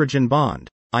types: hydrogen bond,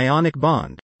 ionic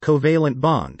bond, covalent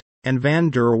bond, and van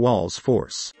der Waals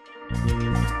force.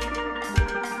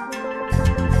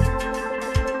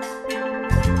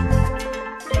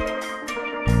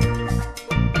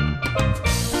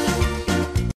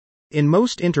 In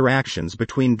most interactions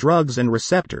between drugs and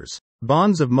receptors,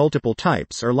 bonds of multiple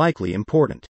types are likely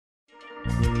important.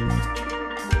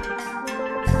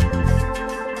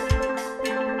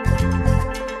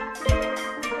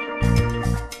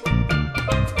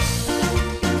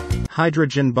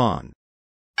 Hydrogen bond.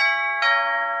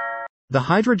 The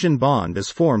hydrogen bond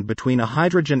is formed between a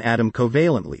hydrogen atom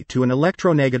covalently to an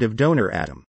electronegative donor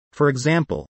atom, for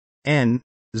example,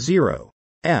 N0,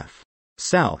 F,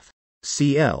 south,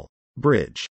 Cl,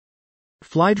 bridge.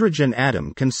 Flydrogen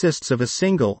atom consists of a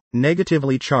single,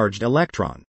 negatively charged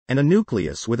electron, and a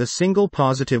nucleus with a single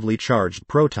positively charged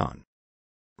proton.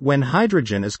 When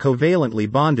hydrogen is covalently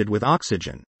bonded with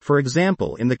oxygen, for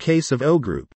example in the case of O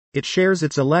group, it shares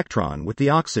its electron with the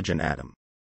oxygen atom.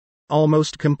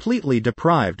 Almost completely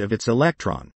deprived of its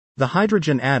electron, the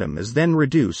hydrogen atom is then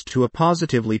reduced to a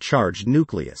positively charged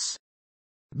nucleus.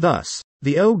 Thus,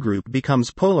 the O group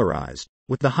becomes polarized,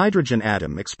 with the hydrogen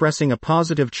atom expressing a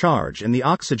positive charge and the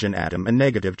oxygen atom a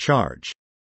negative charge.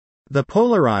 The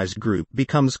polarized group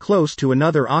becomes close to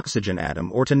another oxygen atom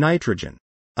or to nitrogen,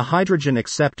 a hydrogen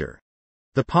acceptor.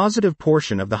 The positive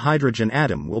portion of the hydrogen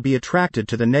atom will be attracted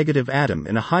to the negative atom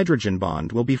and a hydrogen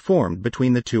bond will be formed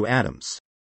between the two atoms.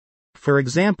 For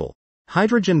example,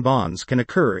 hydrogen bonds can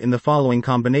occur in the following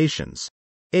combinations: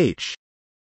 H,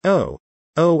 O,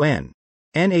 ON,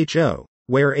 NHO,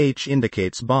 where H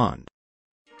indicates bond.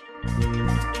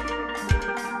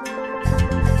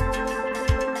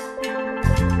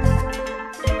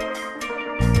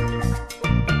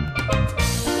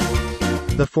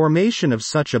 The formation of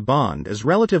such a bond is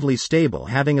relatively stable,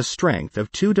 having a strength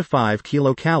of 2 to 5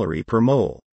 kilocalorie per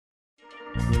mole.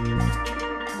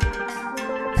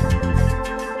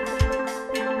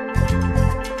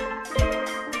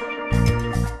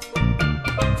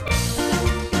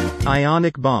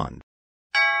 Ionic bond.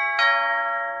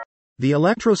 The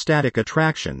electrostatic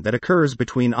attraction that occurs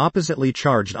between oppositely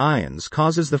charged ions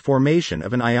causes the formation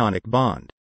of an ionic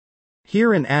bond.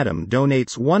 Here an atom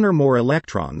donates one or more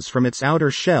electrons from its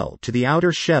outer shell to the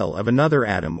outer shell of another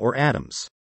atom or atoms.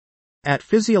 At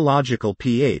physiological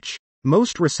pH,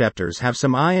 most receptors have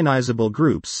some ionizable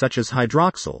groups such as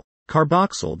hydroxyl,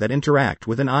 carboxyl that interact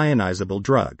with an ionizable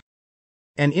drug.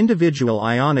 An individual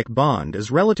ionic bond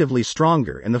is relatively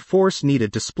stronger and the force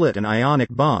needed to split an ionic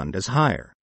bond is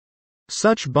higher.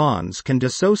 Such bonds can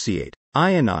dissociate,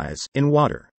 ionize, in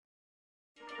water.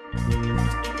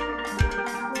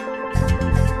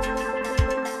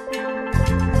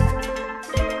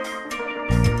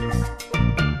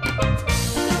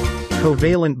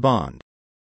 Covalent bond.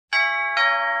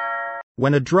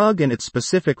 When a drug and its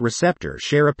specific receptor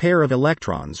share a pair of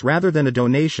electrons rather than a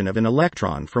donation of an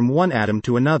electron from one atom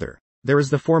to another, there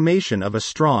is the formation of a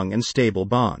strong and stable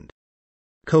bond.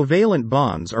 Covalent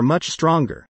bonds are much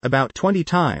stronger, about 20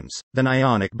 times, than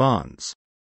ionic bonds.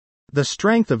 The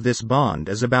strength of this bond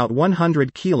is about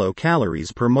 100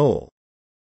 kilocalories per mole.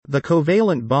 The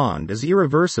covalent bond is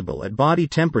irreversible at body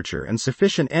temperature and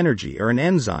sufficient energy or an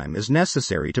enzyme is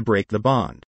necessary to break the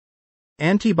bond.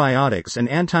 Antibiotics and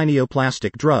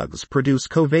antineoplastic drugs produce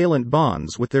covalent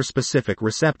bonds with their specific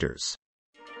receptors.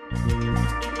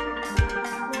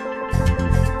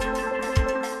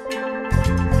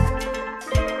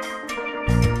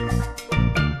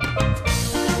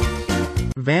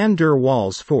 Van der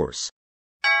Waals force.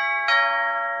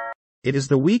 It is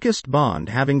the weakest bond,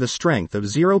 having the strength of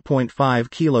 0.5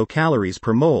 kilocalories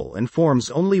per mole and forms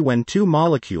only when two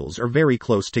molecules are very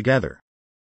close together.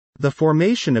 The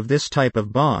formation of this type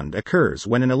of bond occurs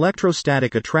when an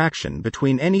electrostatic attraction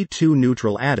between any two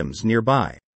neutral atoms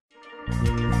nearby.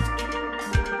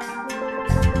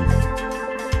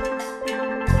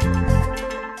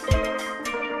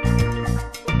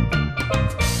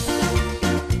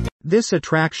 This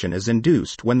attraction is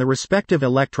induced when the respective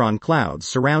electron clouds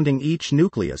surrounding each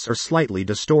nucleus are slightly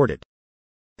distorted.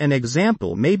 An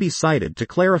example may be cited to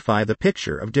clarify the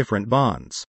picture of different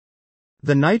bonds.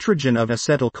 The nitrogen of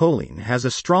acetylcholine has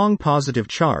a strong positive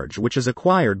charge which is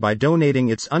acquired by donating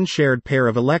its unshared pair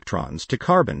of electrons to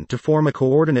carbon to form a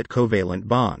coordinate covalent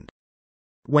bond.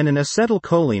 When an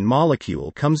acetylcholine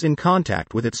molecule comes in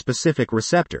contact with its specific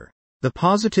receptor, the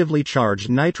positively charged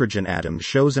nitrogen atom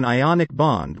shows an ionic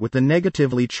bond with the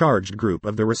negatively charged group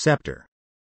of the receptor.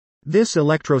 This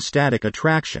electrostatic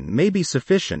attraction may be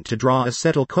sufficient to draw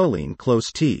acetylcholine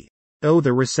close to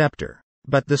the receptor.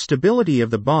 But the stability of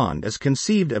the bond is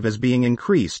conceived of as being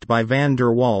increased by van der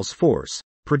Waals force,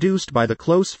 produced by the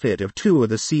close fit of two of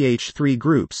the CH3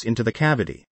 groups into the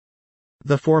cavity.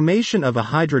 The formation of a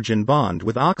hydrogen bond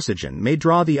with oxygen may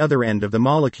draw the other end of the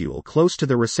molecule close to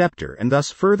the receptor and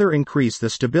thus further increase the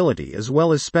stability as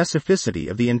well as specificity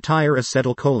of the entire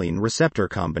acetylcholine receptor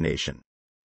combination.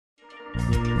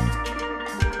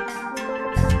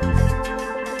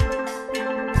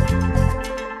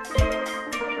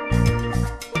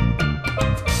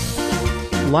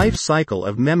 Life cycle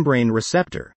of membrane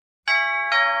receptor.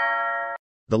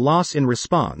 The loss in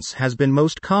response has been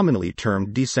most commonly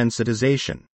termed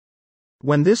desensitization.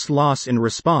 When this loss in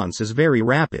response is very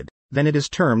rapid, then it is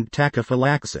termed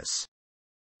tachyphylaxis.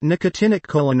 Nicotinic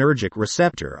cholinergic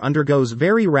receptor undergoes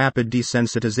very rapid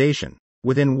desensitization,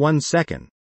 within 1 second,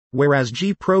 whereas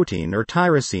G-protein or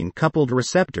tyrosine-coupled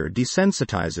receptor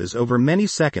desensitizes over many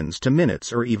seconds to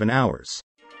minutes or even hours.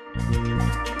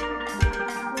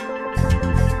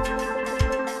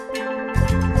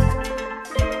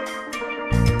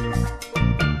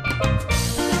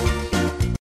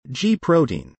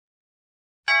 G-protein.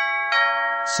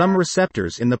 Some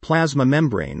receptors in the plasma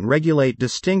membrane regulate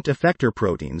distinct effector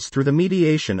proteins through the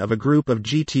mediation of a group of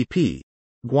GTP,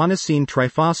 guanosine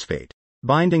triphosphate,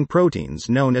 binding proteins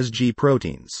known as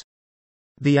G-proteins.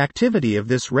 The activity of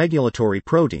this regulatory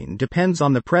protein depends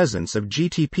on the presence of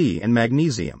GTP and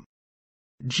magnesium.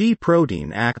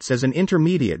 G-protein acts as an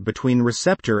intermediate between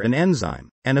receptor and enzyme,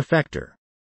 an effector.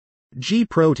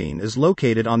 G-protein is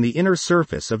located on the inner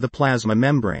surface of the plasma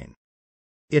membrane.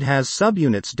 It has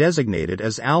subunits designated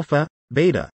as alpha,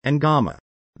 beta, and gamma.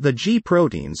 The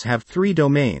G-proteins have 3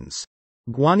 domains: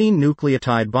 guanine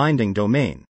nucleotide binding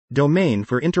domain, domain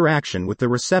for interaction with the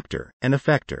receptor, and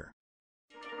effector.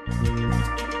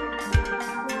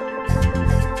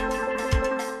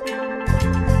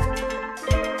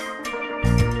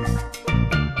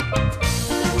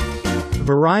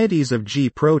 Varieties of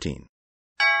G-protein.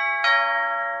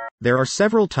 There are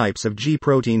several types of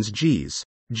G-proteins: Gs,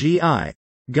 GI,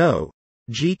 GO,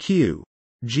 GQ,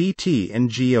 GT and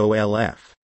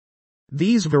GOLF.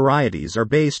 These varieties are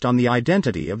based on the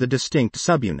identity of the distinct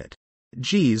subunit.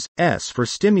 Gs, S for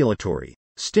stimulatory,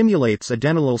 stimulates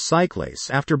adenylyl cyclase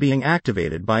after being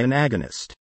activated by an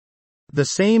agonist. The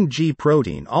same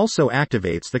G-protein also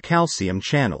activates the calcium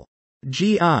channel.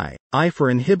 GI, I for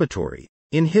inhibitory,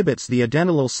 inhibits the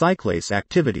adenylyl cyclase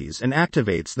activities and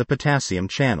activates the potassium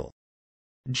channel.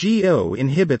 GO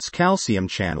inhibits calcium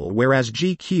channel, whereas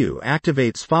GQ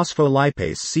activates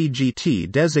phospholipase CGT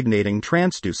designating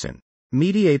transducin,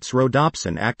 mediates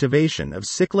rhodopsin activation of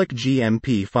cyclic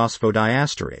GMP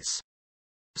phosphodiesterase.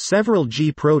 Several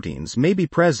G-proteins may be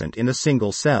present in a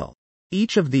single cell.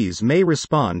 Each of these may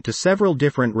respond to several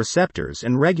different receptors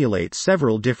and regulate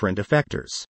several different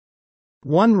effectors.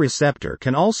 One receptor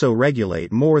can also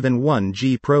regulate more than one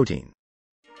G-protein.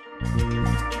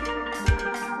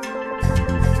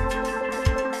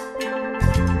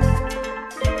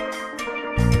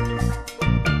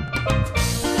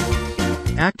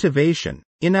 Activation,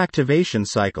 inactivation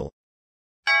cycle.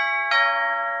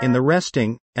 In the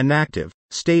resting, inactive,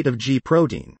 state of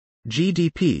G-protein,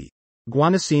 GDP,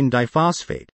 guanosine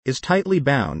diphosphate, is tightly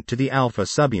bound to the alpha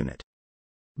subunit.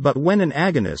 But when an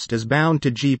agonist is bound to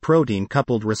G-protein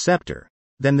coupled receptor,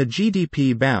 then the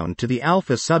GDP bound to the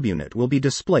alpha subunit will be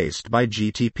displaced by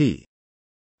GTP.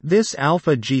 This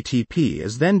alpha GTP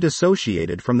is then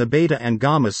dissociated from the beta and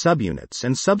gamma subunits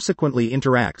and subsequently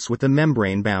interacts with the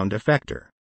membrane-bound effector.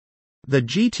 The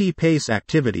GT-pace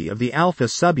activity of the alpha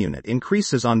subunit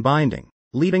increases on binding,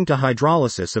 leading to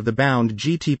hydrolysis of the bound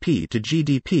GTP to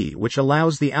GDP, which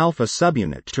allows the alpha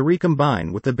subunit to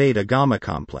recombine with the beta-gamma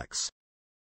complex.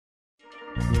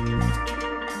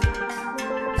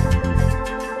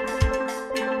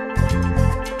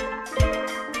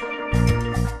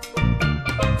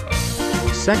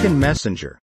 Second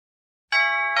messenger.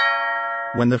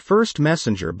 When the first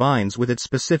messenger binds with its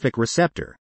specific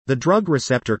receptor, the drug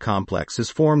receptor complex is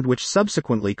formed, which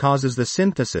subsequently causes the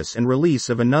synthesis and release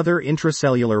of another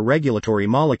intracellular regulatory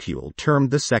molecule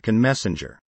termed the second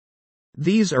messenger.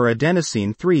 These are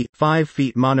adenosine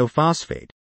 3,5-phosphate monophosphate,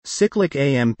 cyclic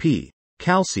AMP,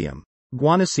 calcium,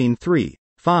 guanosine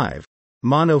 3,5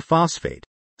 monophosphate,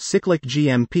 cyclic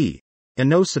GMP,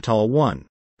 inositol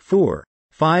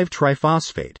 1,4,5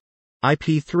 triphosphate,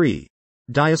 IP3,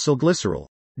 diacylglycerol,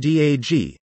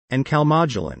 DAG, and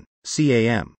calmodulin,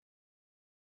 CAM.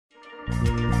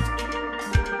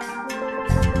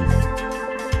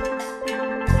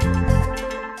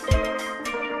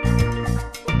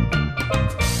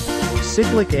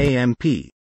 Cyclic AMP.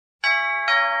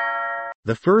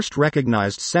 the first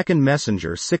recognized second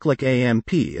messenger cyclic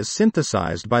AMP is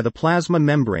synthesized by the plasma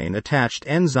membrane-attached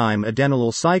enzyme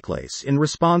adenylyl cyclase in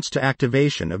response to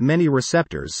activation of many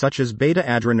receptors such as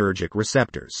beta-adrenergic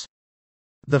receptors.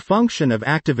 The function of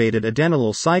activated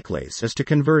adenylyl cyclase is to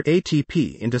convert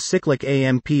ATP into cyclic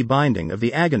AMP binding of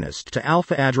the agonist to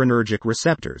alpha-adrenergic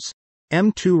receptors.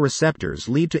 M2 receptors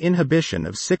lead to inhibition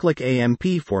of cyclic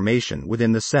AMP formation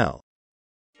within the cell.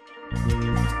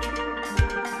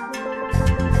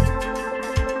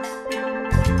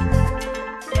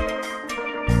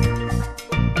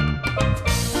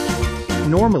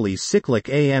 Normally, cyclic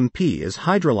AMP is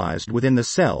hydrolyzed within the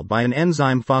cell by an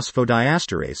enzyme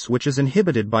phosphodiesterase which is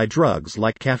inhibited by drugs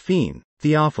like caffeine,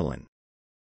 theophylline.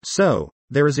 So,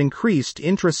 there is increased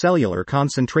intracellular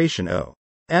concentration of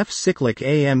cyclic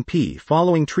AMP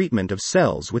following treatment of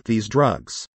cells with these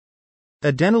drugs.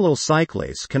 Adenylyl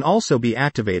cyclase can also be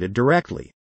activated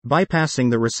directly,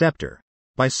 bypassing the receptor,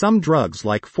 by some drugs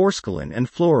like forskolin and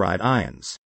fluoride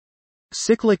ions.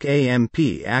 Cyclic AMP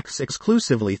acts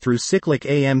exclusively through cyclic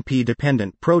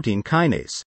AMP-dependent protein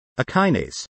kinase, a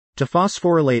kinase, to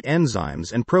phosphorylate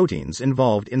enzymes and proteins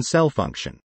involved in cell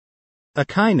function. A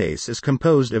kinase is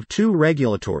composed of 2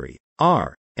 regulatory,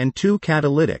 R, and 2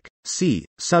 catalytic, C,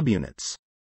 subunits.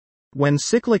 When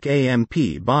cyclic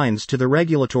AMP binds to the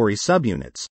regulatory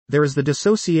subunits, there is the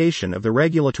dissociation of the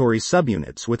regulatory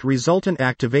subunits with resultant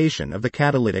activation of the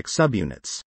catalytic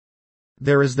subunits.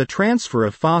 There is the transfer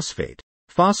of phosphate,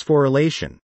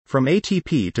 phosphorylation, from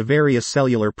ATP to various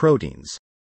cellular proteins.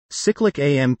 Cyclic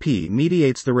AMP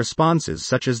mediates the responses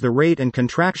such as the rate and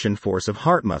contraction force of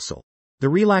heart muscle, the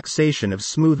relaxation of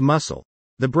smooth muscle,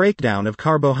 the breakdown of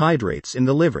carbohydrates in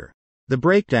the liver, the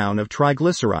breakdown of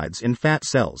triglycerides in fat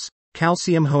cells,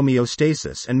 calcium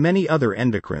homeostasis, and many other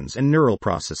endocrines and neural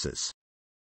processes.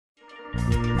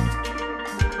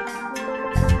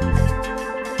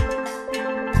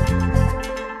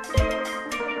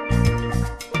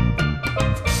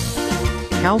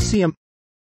 Calcium.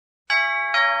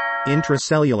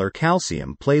 Intracellular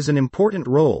calcium plays an important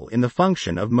role in the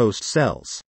function of most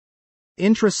cells.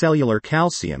 Intracellular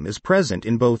calcium is present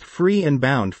in both free and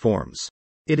bound forms.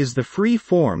 It is the free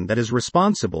form that is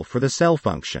responsible for the cell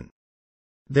function.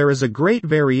 There is a great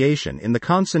variation in the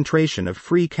concentration of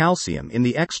free calcium in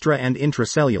the extra and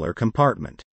intracellular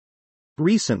compartment.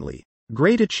 Recently,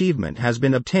 great achievement has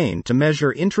been obtained to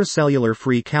measure intracellular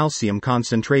free calcium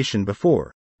concentration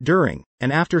before, during,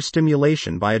 and after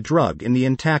stimulation by a drug in the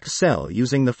intact cell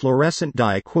using the fluorescent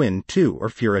dye Quin-2 or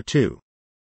Fura-2.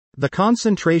 The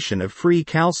concentration of free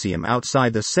calcium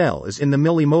outside the cell is in the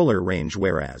millimolar range,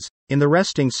 whereas, in the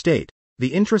resting state,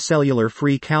 the intracellular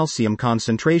free calcium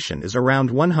concentration is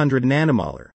around 100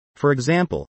 nanomolar. For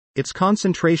example, its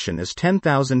concentration is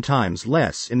 10,000 times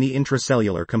less in the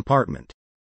intracellular compartment.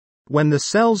 When the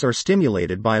cells are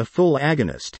stimulated by a full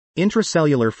agonist,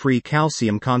 intracellular free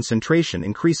calcium concentration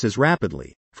increases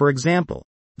rapidly. For example,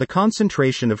 the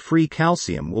concentration of free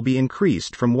calcium will be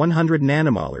increased from 100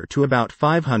 nanomolar to about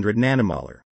 500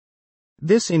 nanomolar.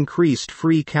 This increased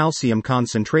free calcium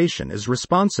concentration is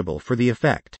responsible for the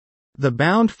effect. The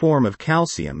bound form of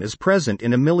calcium is present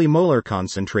in a millimolar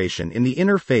concentration in the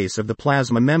inner face of the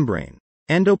plasma membrane,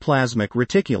 endoplasmic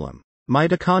reticulum,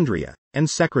 mitochondria, and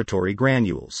secretory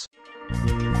granules.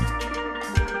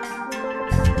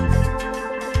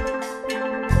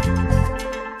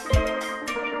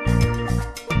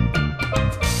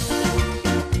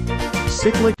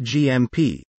 Cyclic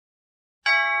GMP.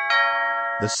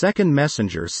 The second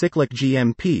messenger cyclic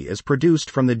GMP is produced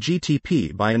from the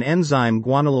GTP by an enzyme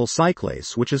guanylyl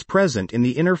cyclase which is present in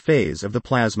the inner phase of the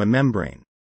plasma membrane.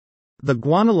 The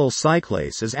guanylyl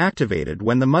cyclase is activated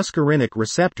when the muscarinic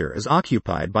receptor is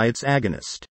occupied by its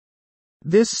agonist.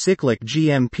 This cyclic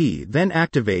GMP then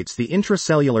activates the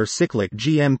intracellular cyclic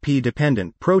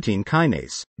GMP-dependent protein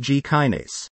kinase, G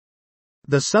kinase.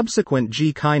 The subsequent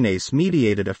G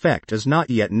kinase-mediated effect is not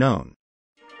yet known.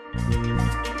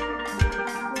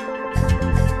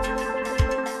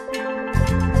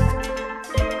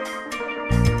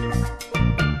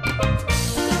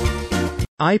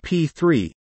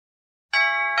 IP3.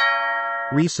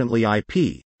 Recently,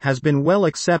 IP has been well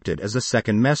accepted as a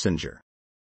second messenger.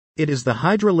 It is the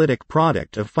hydrolytic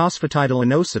product of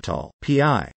phosphatidylinositol,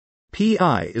 PI.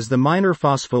 PI is the minor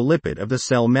phospholipid of the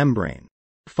cell membrane.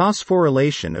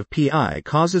 Phosphorylation of PI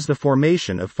causes the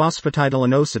formation of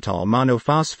phosphatidylinositol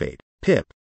monophosphate, PIP,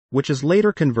 which is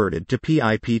later converted to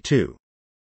PIP2.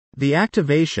 The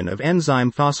activation of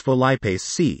enzyme phospholipase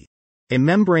C, a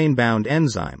membrane-bound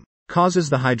enzyme, causes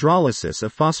the hydrolysis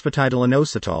of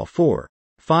phosphatidylinositol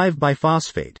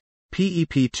 4,5-biphosphate,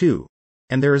 PEP2,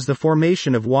 and there is the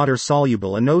formation of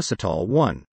water-soluble inositol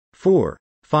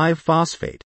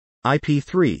 1,4,5-phosphate,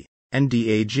 IP3, and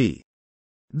DAG.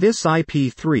 This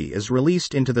IP3 is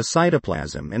released into the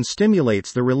cytoplasm and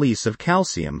stimulates the release of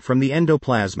calcium from the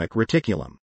endoplasmic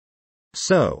reticulum.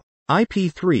 So,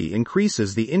 IP3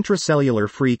 increases the intracellular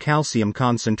free calcium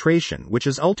concentration, which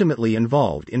is ultimately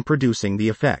involved in producing the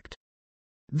effect.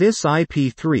 This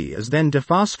IP3 is then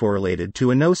dephosphorylated to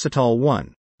inositol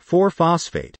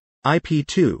 1,4-phosphate,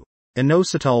 IP2,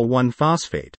 inositol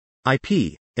 1-phosphate,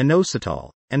 IP,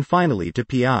 inositol, and finally to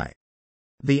PI.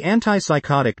 The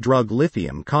antipsychotic drug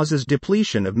lithium causes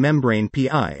depletion of membrane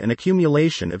PI and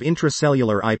accumulation of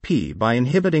intracellular IP by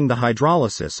inhibiting the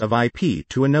hydrolysis of IP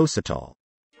to inositol.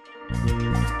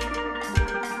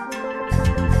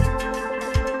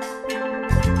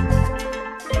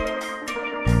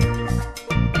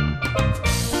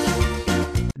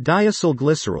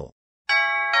 Diacylglycerol.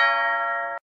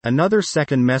 Another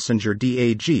second messenger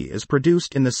DAG is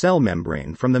produced in the cell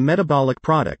membrane from the metabolic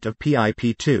product of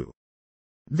PIP2.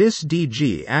 This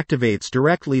DG activates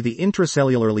directly the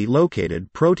intracellularly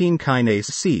located protein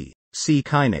kinase C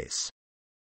kinase.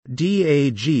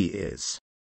 DAG is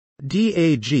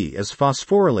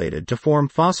phosphorylated to form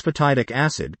phosphatidic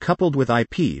acid coupled with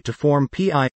IP to form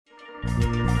PI.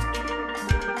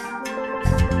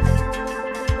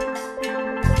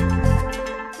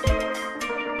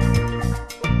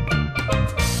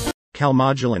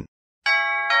 Calmodulin.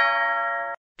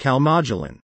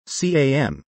 Calmodulin,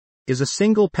 CAM, is a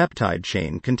single peptide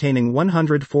chain containing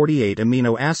 148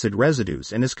 amino acid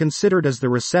residues and is considered as the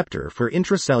receptor for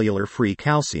intracellular free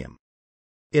calcium.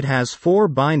 It has 4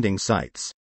 binding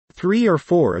sites. 3 or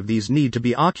 4 of these need to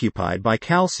be occupied by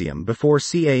calcium before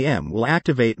CAM will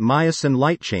activate myosin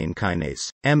light chain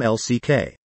kinase,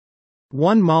 MLCK.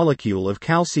 One molecule of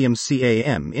calcium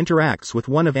CAM interacts with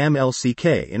one of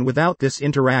MLCK, and without this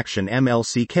interaction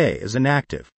MLCK is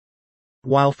inactive.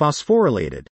 While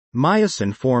phosphorylated,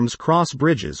 myosin forms cross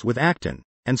bridges with actin,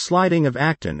 and sliding of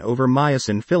actin over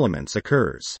myosin filaments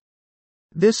occurs.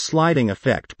 This sliding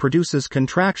effect produces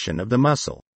contraction of the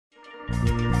muscle.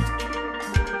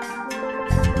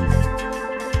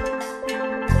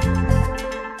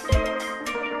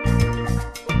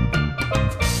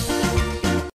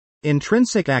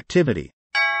 Intrinsic activity.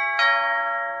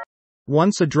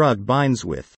 Once a drug binds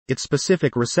with its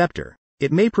specific receptor,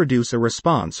 it may produce a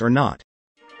response or not.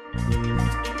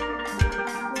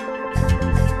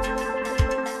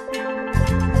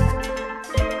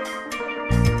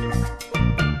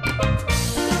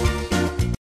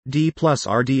 D plus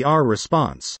RDR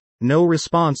response, no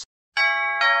response.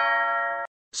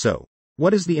 So,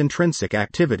 what is the intrinsic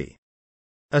activity?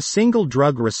 A single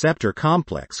drug receptor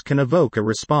complex can evoke a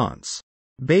response.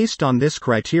 Based on this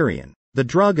criterion, the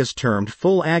drug is termed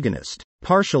full agonist,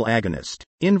 partial agonist,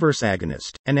 inverse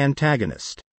agonist, and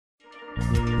antagonist.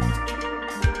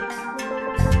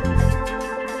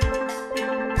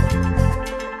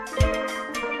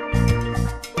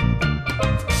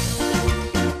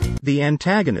 The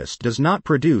antagonist does not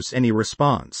produce any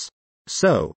response.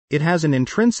 So, it has an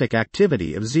intrinsic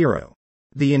activity of 0.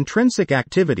 The intrinsic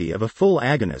activity of a full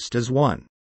agonist is 1.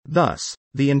 Thus,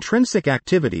 the intrinsic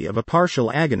activity of a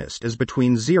partial agonist is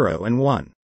between 0 and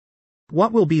 1.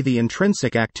 What will be the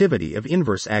intrinsic activity of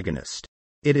inverse agonist?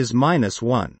 It is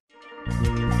 -1.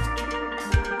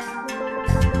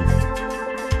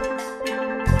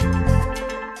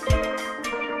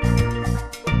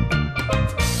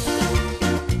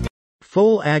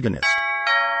 Full agonist.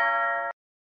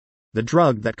 The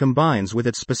drug that combines with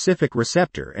its specific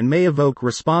receptor and may evoke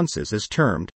responses is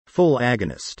termed full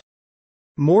agonist.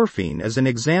 Morphine is an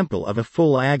example of a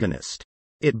full agonist.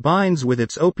 It binds with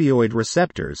its opioid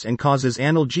receptors and causes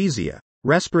analgesia,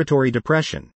 respiratory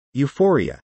depression,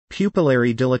 euphoria,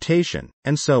 pupillary dilatation,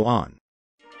 and so on.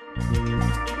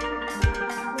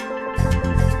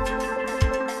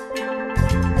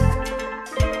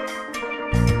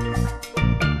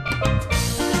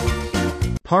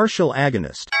 Partial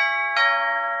agonist.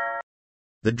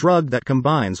 The drug that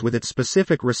combines with its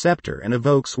specific receptor and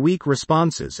evokes weak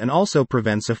responses and also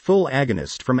prevents a full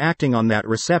agonist from acting on that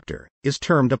receptor is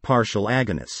termed a partial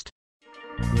agonist.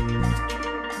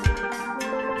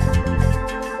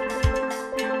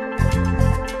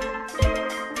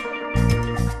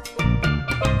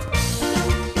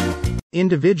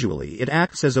 Individually, it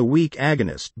acts as a weak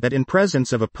agonist, but in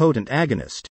presence of a potent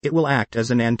agonist, it will act as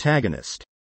an antagonist.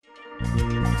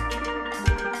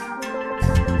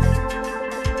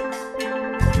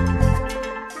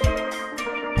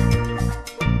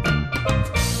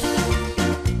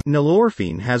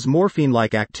 Nalorphine has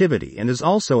morphine-like activity and is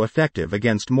also effective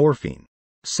against morphine.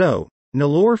 So,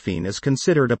 Nalorphine is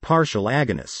considered a partial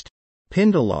agonist.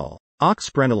 Pindalol,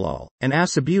 oxprenolol, and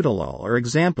acebutolol are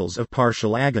examples of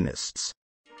partial agonists.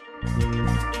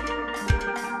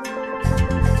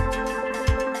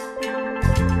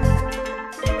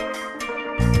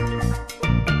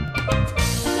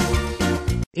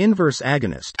 Inverse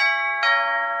agonist.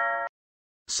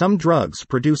 Some drugs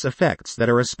produce effects that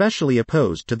are especially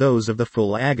opposed to those of the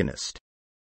full agonist.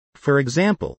 For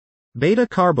example,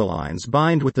 beta-carbolines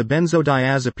bind with the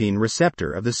benzodiazepine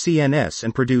receptor of the CNS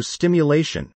and produce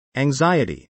stimulation,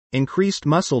 anxiety, increased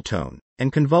muscle tone,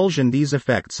 and convulsion. These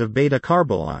effects of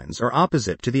beta-carbolines are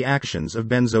opposite to the actions of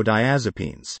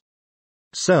benzodiazepines.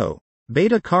 So,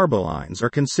 beta-carbolines are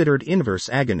considered inverse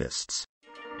agonists.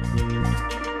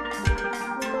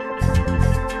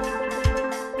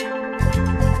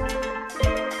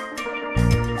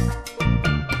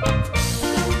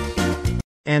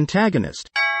 Antagonist.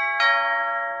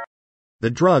 The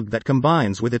drug that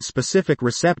combines with its specific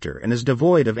receptor and is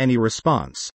devoid of any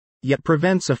response, yet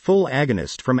prevents a full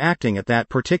agonist from acting at that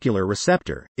particular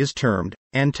receptor, is termed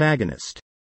antagonist.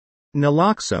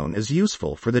 Naloxone is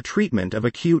useful for the treatment of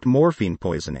acute morphine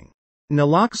poisoning.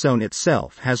 Naloxone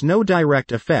itself has no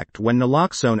direct effect when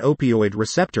naloxone opioid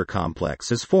receptor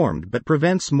complex is formed but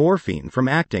prevents morphine from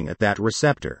acting at that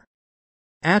receptor.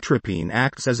 Atropine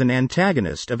acts as an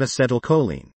antagonist of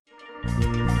acetylcholine.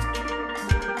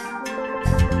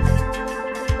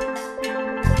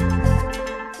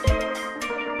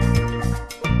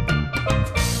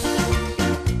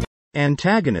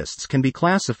 Antagonists can be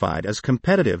classified as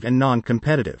competitive and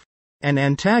non-competitive. An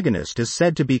antagonist is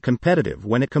said to be competitive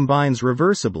when it combines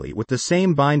reversibly with the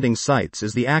same binding sites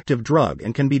as the active drug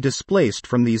and can be displaced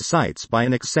from these sites by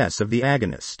an excess of the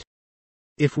agonist.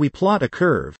 If we plot a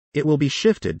curve, it will be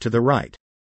shifted to the right.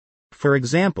 For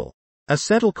example,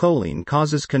 acetylcholine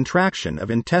causes contraction of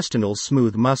intestinal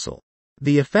smooth muscle.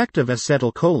 The effect of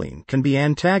acetylcholine can be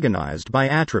antagonized by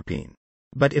atropine.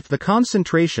 But if the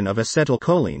concentration of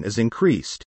acetylcholine is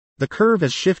increased, the curve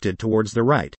is shifted towards the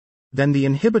right, then the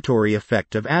inhibitory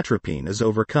effect of atropine is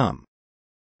overcome.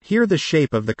 Here the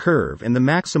shape of the curve and the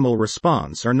maximal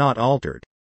response are not altered.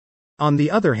 On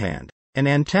the other hand, an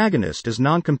antagonist is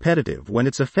non-competitive when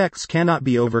its effects cannot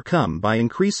be overcome by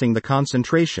increasing the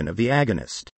concentration of the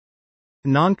agonist.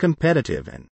 Non-competitive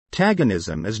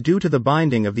antagonism is due to the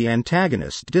binding of the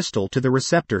antagonist distal to the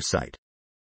receptor site.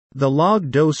 The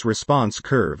log-dose response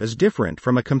curve is different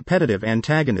from a competitive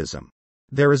antagonism.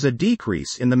 There is a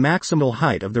decrease in the maximal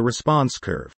height of the response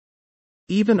curve.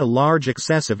 Even a large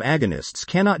excess of agonists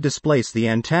cannot displace the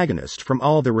antagonist from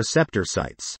all the receptor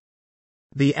sites.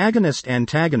 The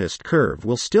agonist-antagonist curve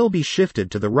will still be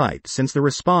shifted to the right since the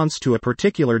response to a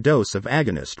particular dose of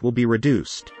agonist will be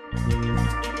reduced.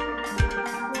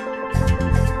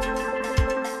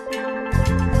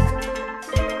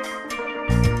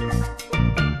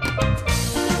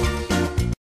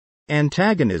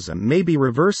 Antagonism may be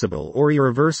reversible or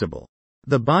irreversible.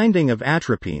 The binding of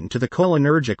atropine to the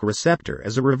cholinergic receptor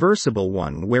is a reversible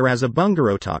one, whereas a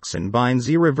bungarotoxin binds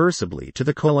irreversibly to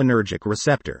the cholinergic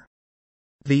receptor.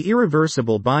 The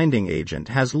irreversible binding agent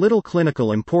has little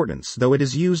clinical importance, though it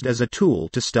is used as a tool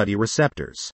to study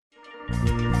receptors.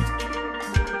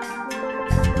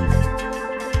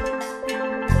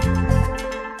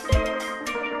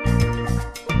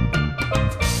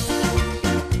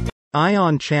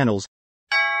 Ion channels.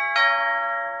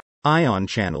 Ion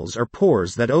channels are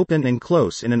pores that open and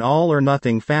close in an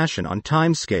all-or-nothing fashion on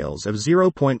timescales of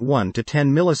 0.1 to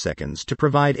 10 milliseconds to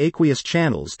provide aqueous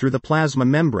channels through the plasma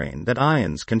membrane that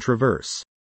ions can traverse.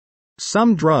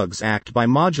 Some drugs act by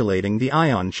modulating the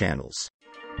ion channels.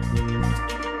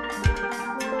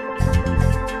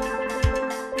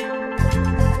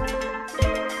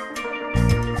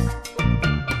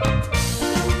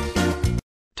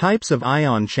 Types of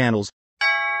ion channels.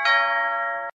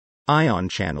 Ion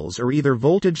channels are either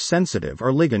voltage-sensitive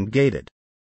or ligand-gated.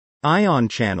 Ion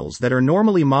channels that are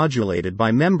normally modulated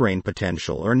by membrane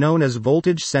potential are known as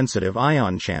voltage-sensitive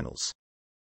ion channels.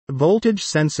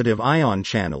 Voltage-sensitive ion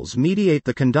channels mediate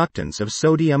the conductance of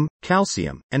sodium,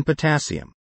 calcium, and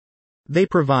potassium. They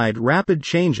provide rapid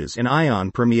changes in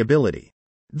ion permeability.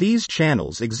 These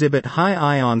channels exhibit high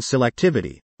ion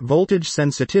selectivity, voltage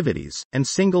sensitivities, and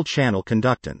single-channel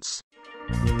conductance.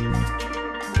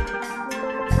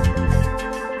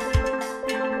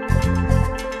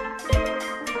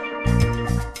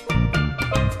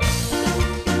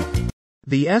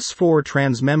 The S4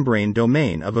 transmembrane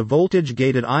domain of a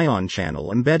voltage-gated ion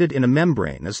channel embedded in a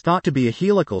membrane is thought to be a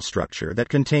helical structure that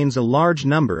contains a large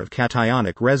number of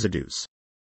cationic residues.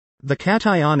 The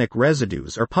cationic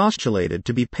residues are postulated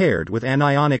to be paired with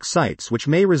anionic sites which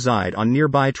may reside on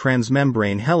nearby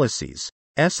transmembrane helices,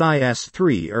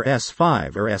 SIS3 or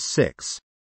S5 or S6.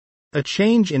 A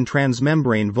change in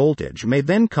transmembrane voltage may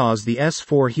then cause the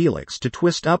S4 helix to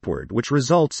twist upward, which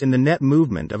results in the net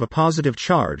movement of a positive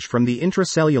charge from the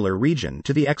intracellular region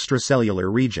to the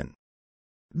extracellular region.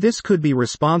 This could be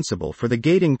responsible for the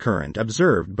gating current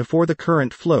observed before the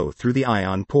current flow through the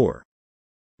ion pore.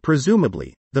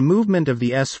 Presumably, the movement of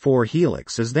the S4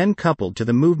 helix is then coupled to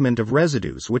the movement of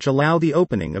residues which allow the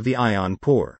opening of the ion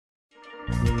pore.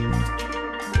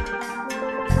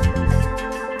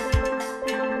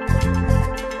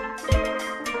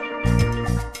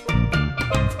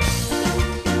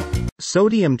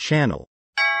 Sodium channel.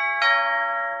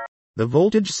 The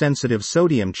voltage-sensitive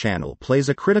sodium channel plays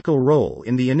a critical role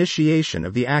in the initiation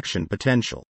of the action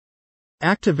potential.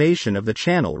 Activation of the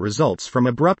channel results from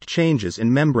abrupt changes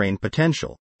in membrane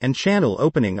potential, and channel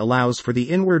opening allows for the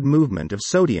inward movement of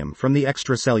sodium from the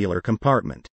extracellular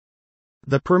compartment.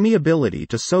 The permeability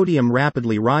to sodium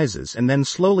rapidly rises and then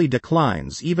slowly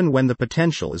declines even when the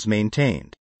potential is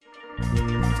maintained.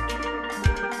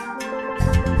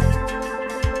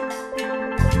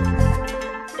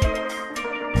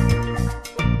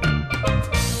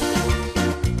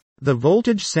 The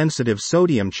voltage-sensitive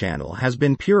sodium channel has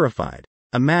been purified,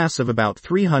 a mass of about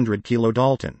 300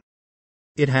 kilodalton.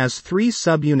 It has three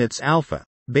subunits alpha,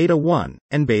 beta 1,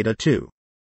 and beta 2.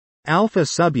 Alpha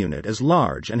subunit is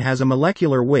large and has a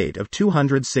molecular weight of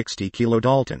 260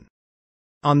 kilodalton.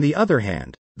 On the other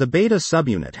hand, the beta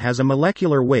subunit has a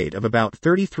molecular weight of about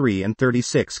 33 and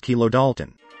 36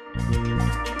 kilodalton.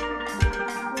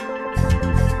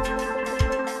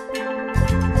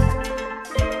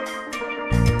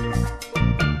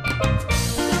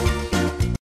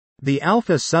 The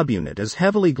alpha subunit is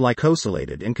heavily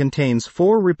glycosylated and contains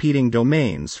 4 repeating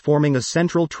domains forming a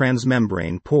central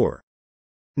transmembrane pore.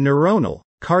 Neuronal,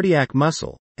 cardiac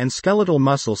muscle, and skeletal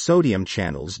muscle sodium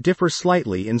channels differ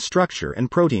slightly in structure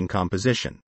and protein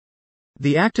composition.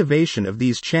 The activation of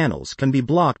these channels can be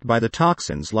blocked by the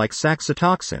toxins like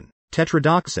saxitoxin,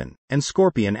 tetrodotoxin, and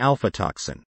scorpion alpha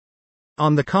toxin.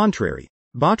 On the contrary,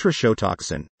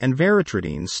 batrachotoxin and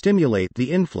veratridine stimulate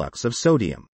the influx of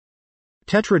sodium.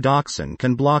 Tetrodotoxin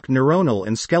can block neuronal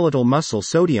and skeletal muscle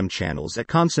sodium channels at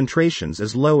concentrations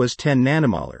as low as 10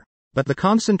 nanomolar, but the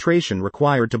concentration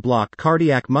required to block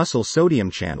cardiac muscle sodium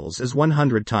channels is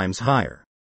 100 times higher.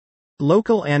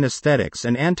 Local anesthetics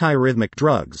and antiarrhythmic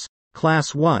drugs,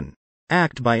 class 1,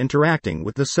 act by interacting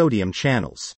with the sodium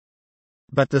channels.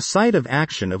 But the site of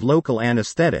action of local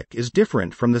anesthetic is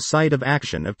different from the site of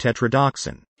action of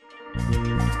tetrodotoxin.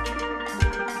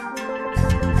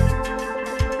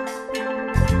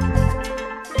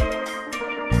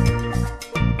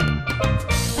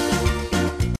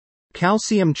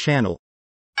 Calcium channel.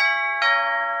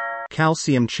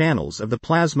 Calcium channels of the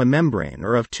plasma membrane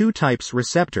are of two types: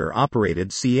 receptor-operated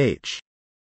Ch.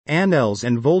 Anels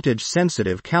and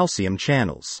voltage-sensitive calcium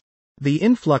channels. The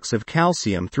influx of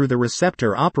calcium through the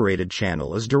receptor-operated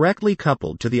channel is directly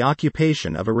coupled to the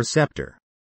occupation of a receptor.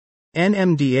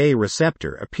 NMDA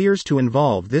receptor appears to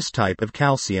involve this type of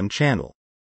calcium channel.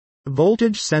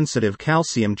 Voltage-sensitive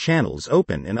calcium channels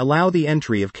open and allow the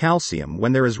entry of calcium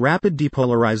when there is rapid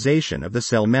depolarization of the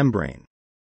cell membrane.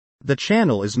 The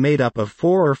channel is made up of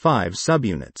 4 or 5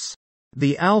 subunits.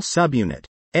 The AL subunit,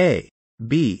 A,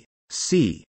 B,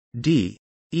 C, D,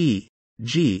 E,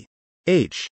 G,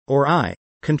 H, or I,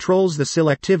 controls the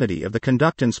selectivity of the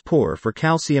conductance pore for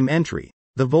calcium entry,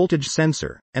 the voltage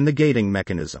sensor, and the gating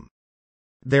mechanism.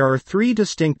 There are 3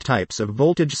 distinct types of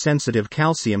voltage-sensitive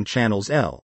calcium channels: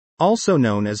 L, also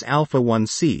known as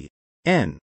alpha-1C,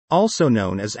 N, also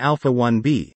known as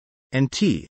alpha-1B, and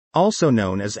T, also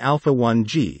known as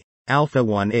alpha-1G,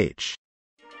 alpha-1H.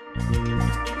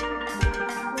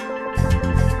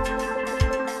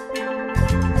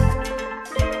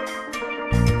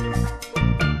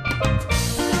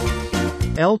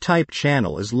 L-type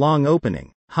channel is long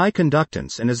opening, high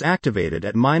conductance, and is activated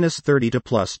at -30 to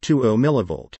 +20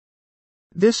 mV.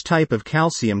 This type of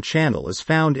calcium channel is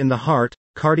found in the heart,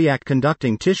 cardiac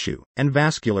conducting tissue, and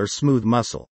vascular smooth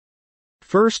muscle.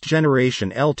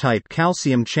 First-generation L-type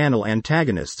calcium channel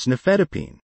antagonists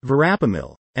nifedipine,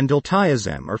 verapamil, and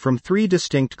diltiazem are from 3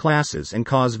 distinct classes and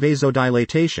cause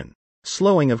vasodilatation,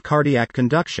 slowing of cardiac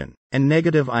conduction, and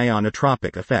negative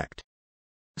ionotropic effect.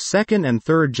 Second- and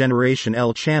third-generation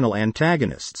L-channel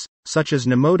antagonists, such as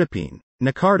nimodipine,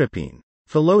 nicardipine,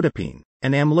 felodipine,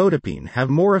 and amlodipine, have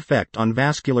more effect on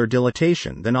vascular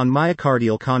dilatation than on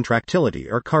myocardial contractility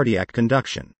or cardiac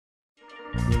conduction.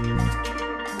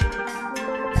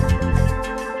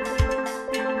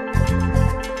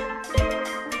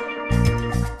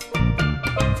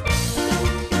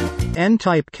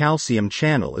 N-type calcium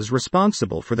channel is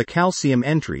responsible for the calcium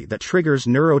entry that triggers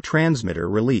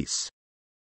neurotransmitter release.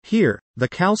 Here, the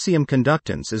calcium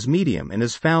conductance is medium and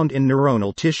is found in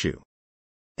neuronal tissue.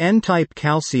 N-type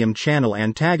calcium channel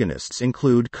antagonists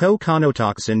include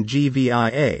co-conotoxin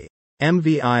GVIA,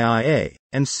 MVIIA,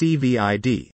 and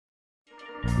CVID.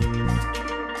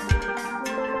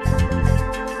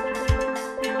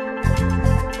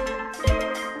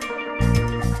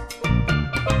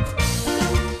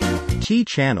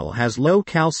 T-channel has low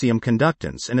calcium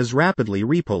conductance and is rapidly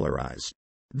repolarized.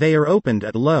 They are opened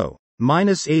at low,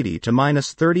 -80 to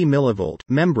 -30 mV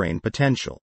membrane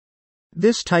potential.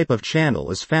 This type of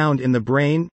channel is found in the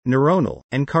brain, neuronal,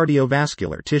 and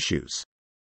cardiovascular tissues.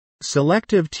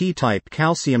 Selective T-type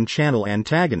calcium channel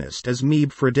antagonist is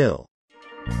mebfredil.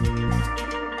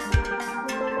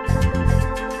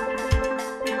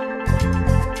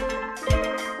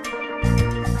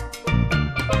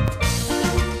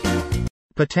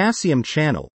 Potassium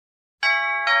channel.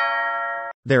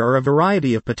 There are a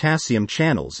variety of potassium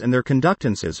channels and their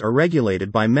conductances are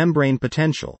regulated by membrane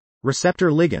potential, receptor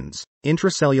ligands,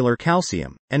 intracellular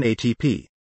calcium, and ATP.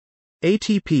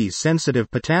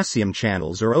 ATP-sensitive potassium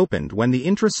channels are opened when the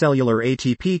intracellular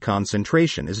ATP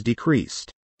concentration is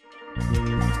decreased.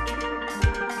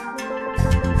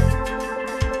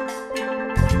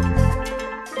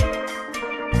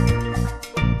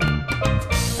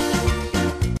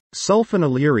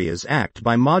 Sulfonylureas act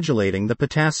by modulating the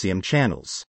potassium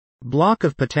channels. Block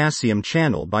of potassium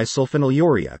channel by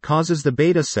sulfonylurea causes the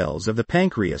beta cells of the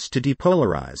pancreas to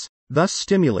depolarize, thus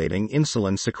stimulating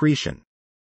insulin secretion.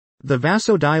 The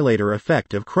vasodilator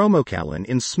effect of chromocalin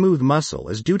in smooth muscle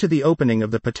is due to the opening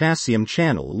of the potassium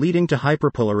channel, leading to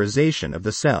hyperpolarization of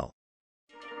the cell.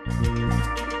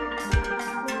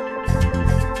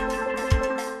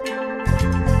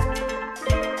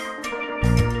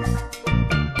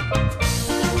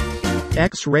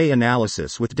 X-ray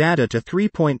analysis with data to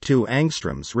 3.2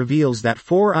 angstroms reveals that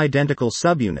 4 identical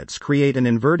subunits create an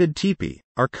inverted teepee,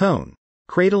 or cone,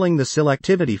 cradling the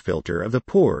selectivity filter of the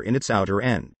pore in its outer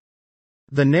end.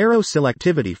 The narrow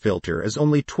selectivity filter is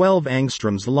only 12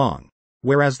 angstroms long,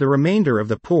 whereas the remainder of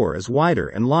the pore is wider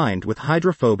and lined with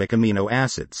hydrophobic amino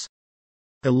acids.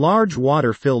 A large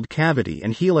water-filled cavity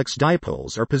and helix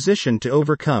dipoles are positioned to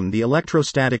overcome the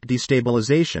electrostatic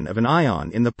destabilization of an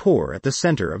ion in the pore at the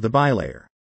center of the bilayer.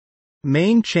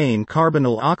 Main chain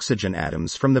carbonyl oxygen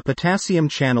atoms from the potassium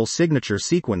channel signature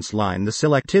sequence line the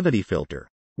selectivity filter,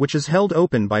 which is held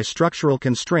open by structural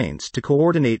constraints to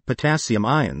coordinate potassium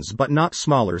ions but not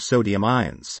smaller sodium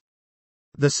ions.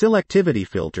 The selectivity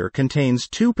filter contains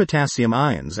 2 potassium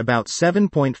ions about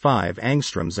 7.5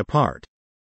 angstroms apart.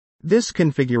 This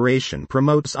configuration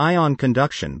promotes ion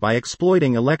conduction by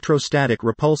exploiting electrostatic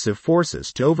repulsive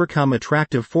forces to overcome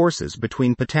attractive forces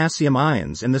between potassium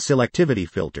ions and the selectivity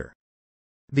filter.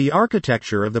 The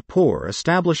architecture of the pore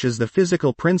establishes the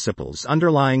physical principles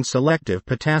underlying selective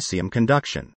potassium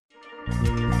conduction.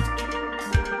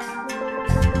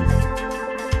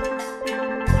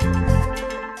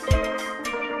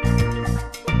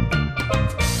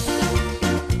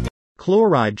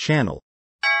 Chloride channel.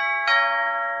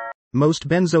 Most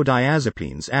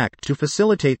benzodiazepines act to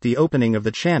facilitate the opening of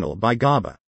the channel by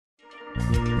GABA.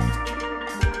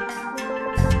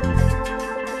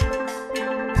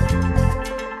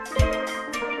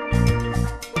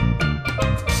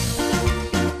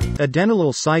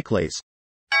 Adenylyl cyclase.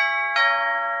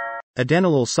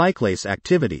 Adenylyl cyclase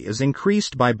activity is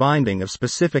increased by binding of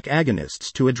specific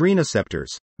agonists to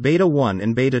adrenoceptors, beta-1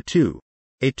 and beta-2,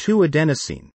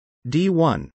 A2-adenosine,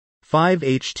 D1,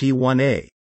 5-HT1A,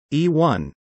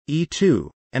 E1, E2,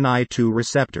 and I2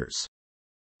 receptors.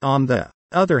 On the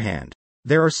other hand,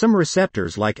 there are some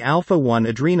receptors like alpha-1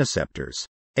 adrenoceptors,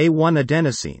 A1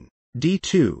 adenosine,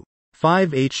 D2,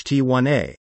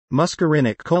 5-HT1A,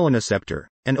 muscarinic cholineceptor,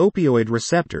 and opioid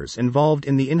receptors involved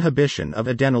in the inhibition of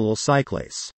adenylyl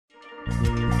cyclase.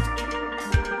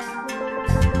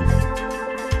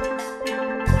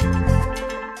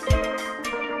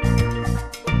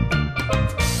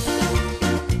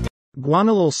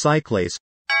 Guanylyl cyclase.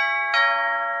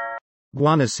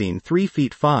 Guanosine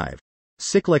 3'5",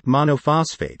 cyclic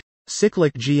monophosphate,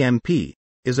 cyclic GMP,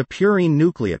 is a purine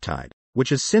nucleotide,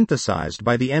 which is synthesized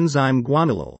by the enzyme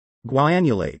guanylyl,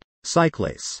 guanylate,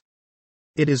 cyclase.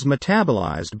 It is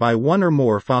metabolized by one or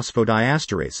more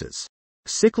phosphodiesterases.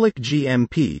 Cyclic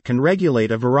GMP can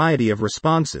regulate a variety of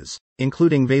responses,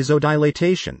 including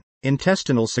vasodilatation,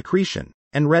 intestinal secretion,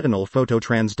 and retinal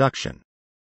phototransduction.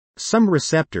 Some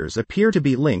receptors appear to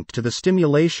be linked to the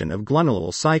stimulation of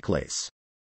guanylyl cyclase.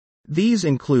 These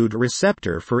include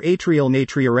receptor for atrial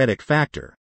natriuretic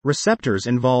factor, receptors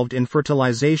involved in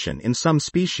fertilization in some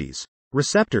species,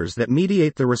 receptors that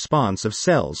mediate the response of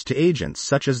cells to agents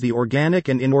such as the organic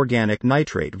and inorganic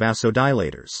nitrate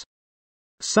vasodilators.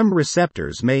 Some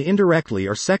receptors may indirectly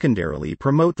or secondarily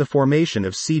promote the formation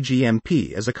of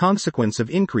cGMP as a consequence of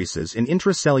increases in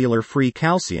intracellular free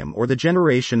calcium or the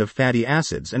generation of fatty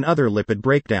acids and other lipid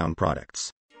breakdown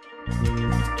products.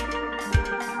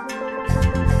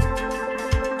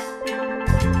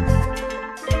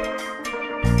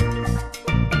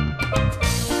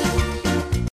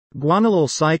 Guanylyl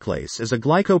cyclase is a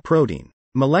glycoprotein,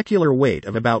 molecular weight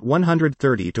of about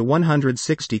 130 to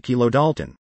 160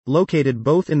 kilodalton, located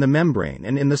both in the membrane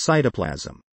and in the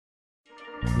cytoplasm.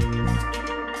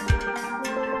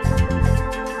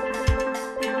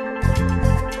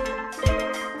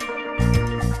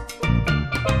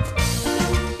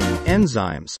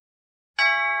 Enzymes.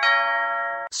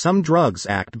 Some drugs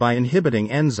act by inhibiting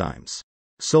enzymes.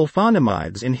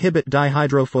 Sulfonamides inhibit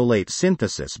dihydrofolate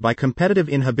synthesis by competitive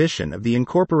inhibition of the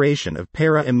incorporation of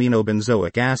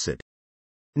para-aminobenzoic acid.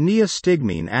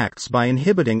 Neostigmine acts by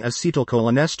inhibiting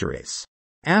acetylcholinesterase.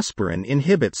 Aspirin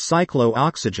inhibits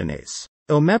cyclooxygenase.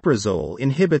 Omeprazole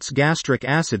inhibits gastric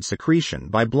acid secretion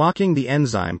by blocking the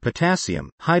enzyme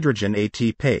potassium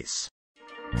hydrogenase.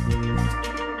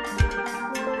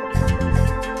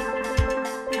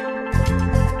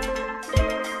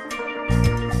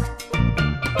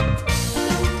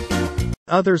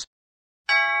 Others.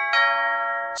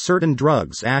 Certain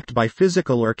drugs act by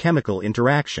physical or chemical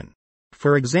interaction.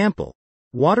 For example,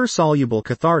 water-soluble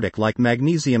cathartic like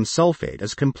magnesium sulfate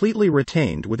is completely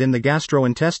retained within the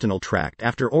gastrointestinal tract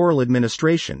after oral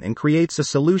administration and creates a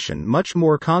solution much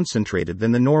more concentrated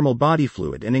than the normal body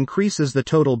fluid and increases the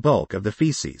total bulk of the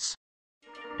feces.